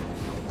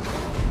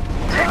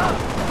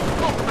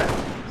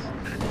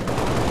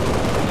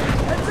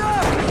 Heads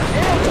up!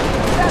 Yeah,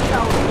 that's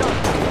how it's done.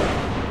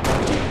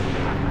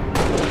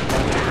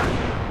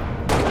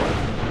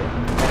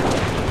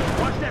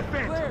 Watch that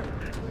fence. Clear.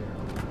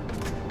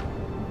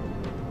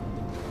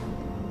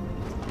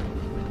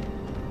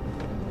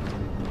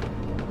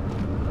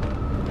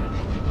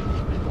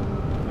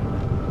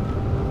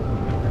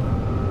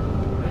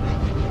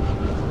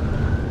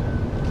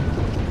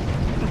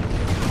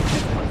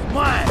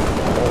 Mine!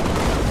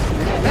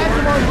 Back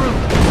to our room!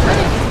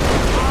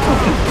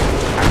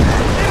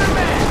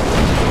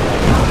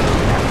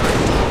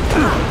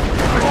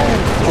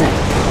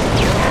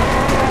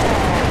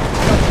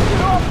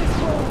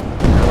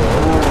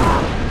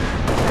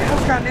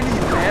 What's gotten into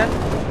you, man?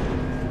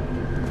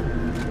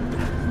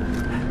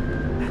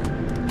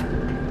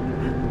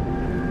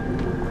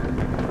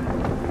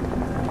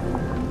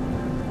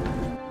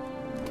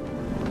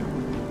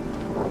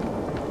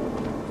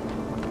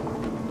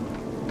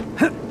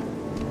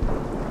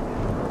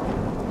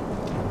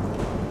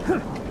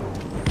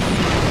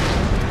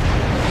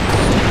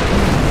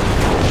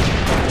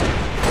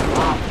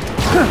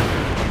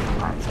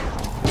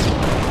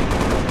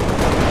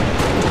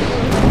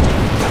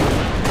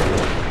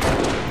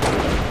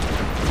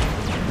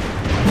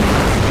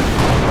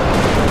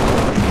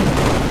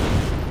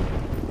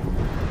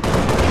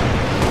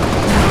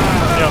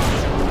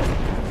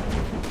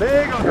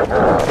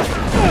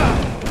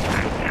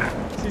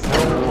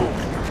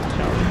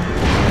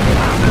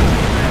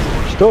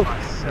 Tot.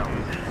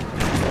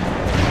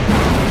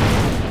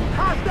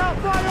 Hostile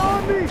fire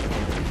on me!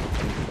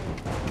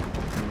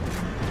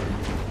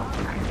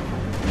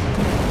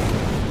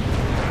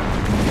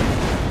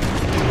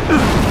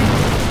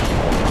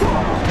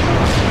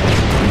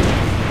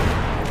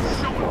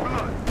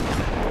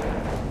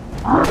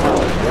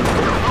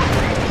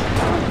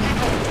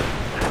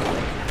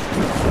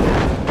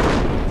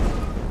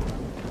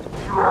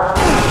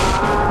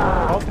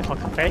 Oh, ik had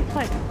geen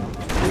fake.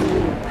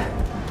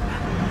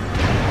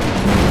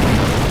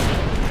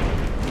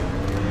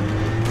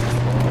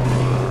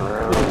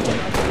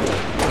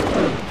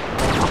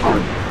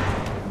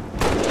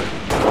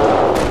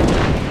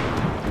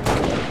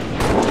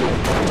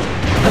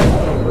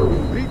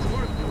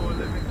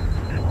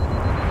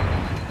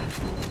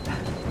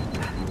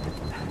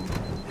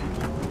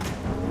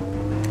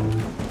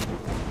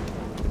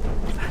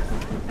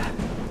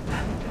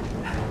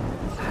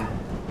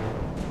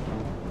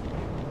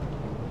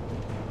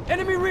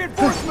 Enemy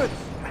reinforcements!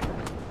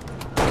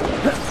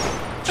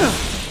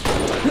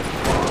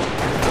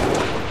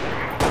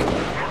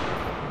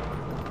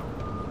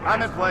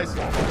 I'm in place.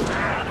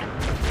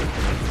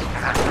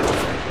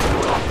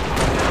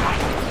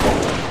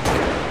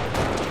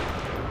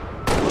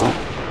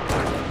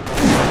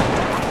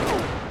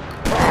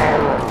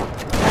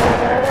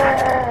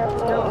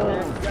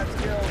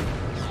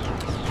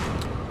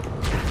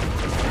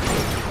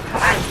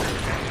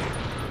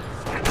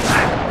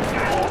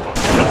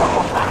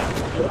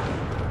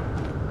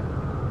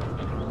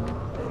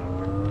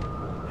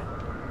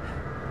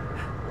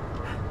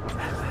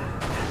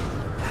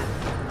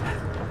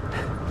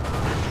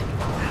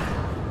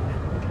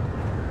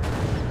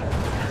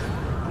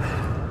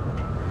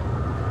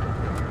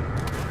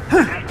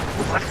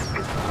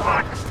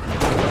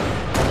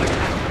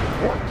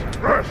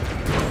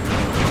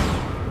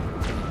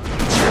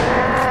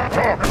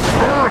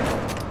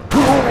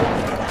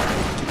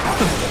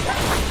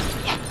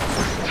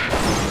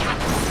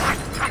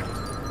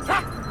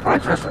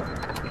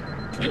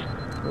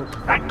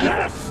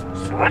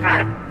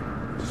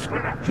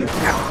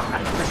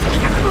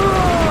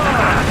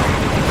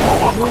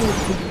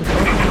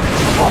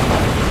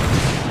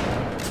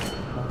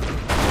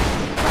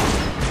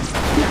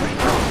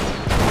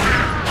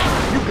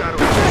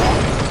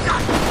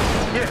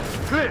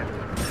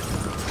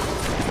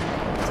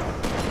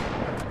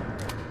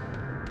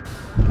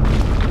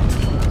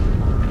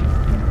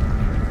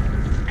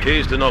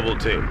 Keys to Noble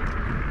Team.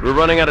 We're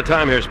running out of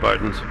time here,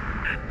 Spartans.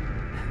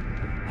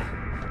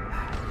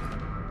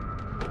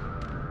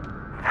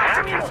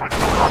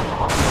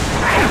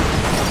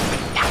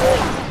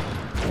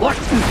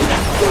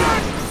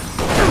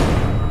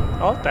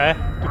 Alter,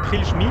 du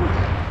killst mich?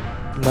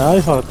 Nein,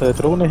 ich habe die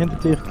Drohne hinter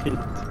dir gekillt.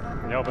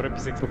 Ja, aber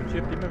etwas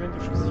explodiert immer, wenn du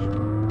schussst.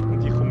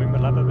 Und ich komme immer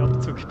leben, wer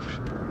dazu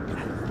gepusht.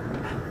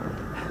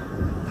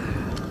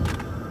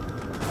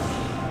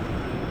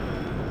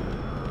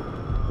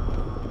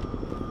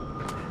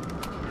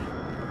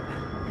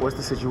 What's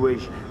the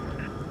situation?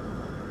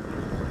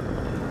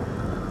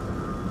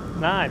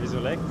 Nein, wieso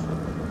legt's?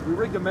 We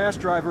rigged a mass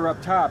driver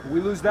up top. We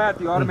lose that,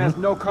 the Autumn has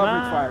no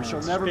covering fire.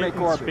 She'll never make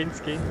orbit. Spinnt's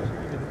gehen.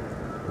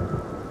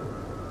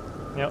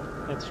 Ja,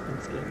 jetzt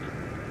spinnt's gehen.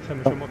 Das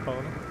haben wir schon mal gehabt.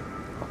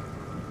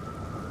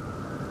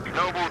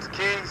 Noble's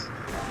keys.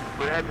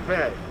 We're heading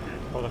back.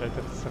 Oder hat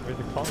er das wieder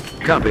gefangen?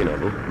 Copy,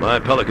 Noble. My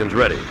Pelican's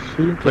ready.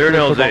 Clear an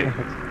LZ,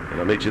 and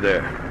I'll meet you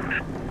there.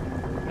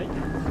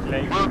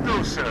 Will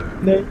do, sir.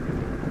 Nee.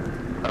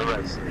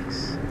 Alright,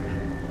 Six.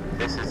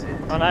 This is it.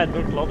 Ah nein,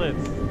 nur geladen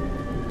jetzt.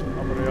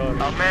 Aber ja.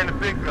 I'll man the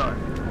big gun.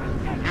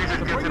 You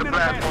just get to the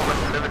platform and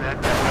deliver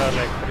that down. Ja,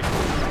 lecker.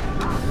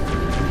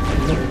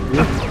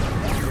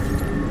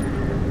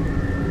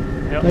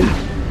 Ja,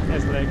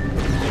 es leckt.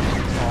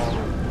 Oh.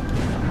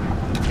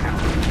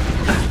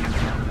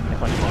 Ich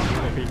kann nicht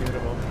machen, ich bin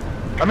wieder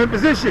was. I'm in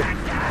position.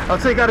 I'll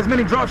take out as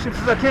many dropships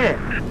as I can.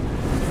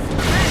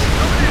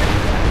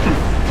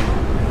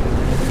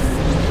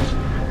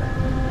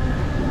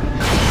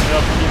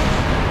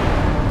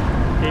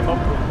 Game up.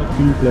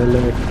 Übler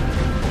Lag.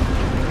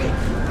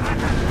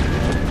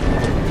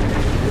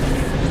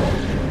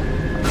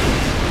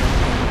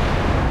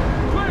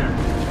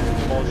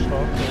 Voll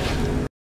stark.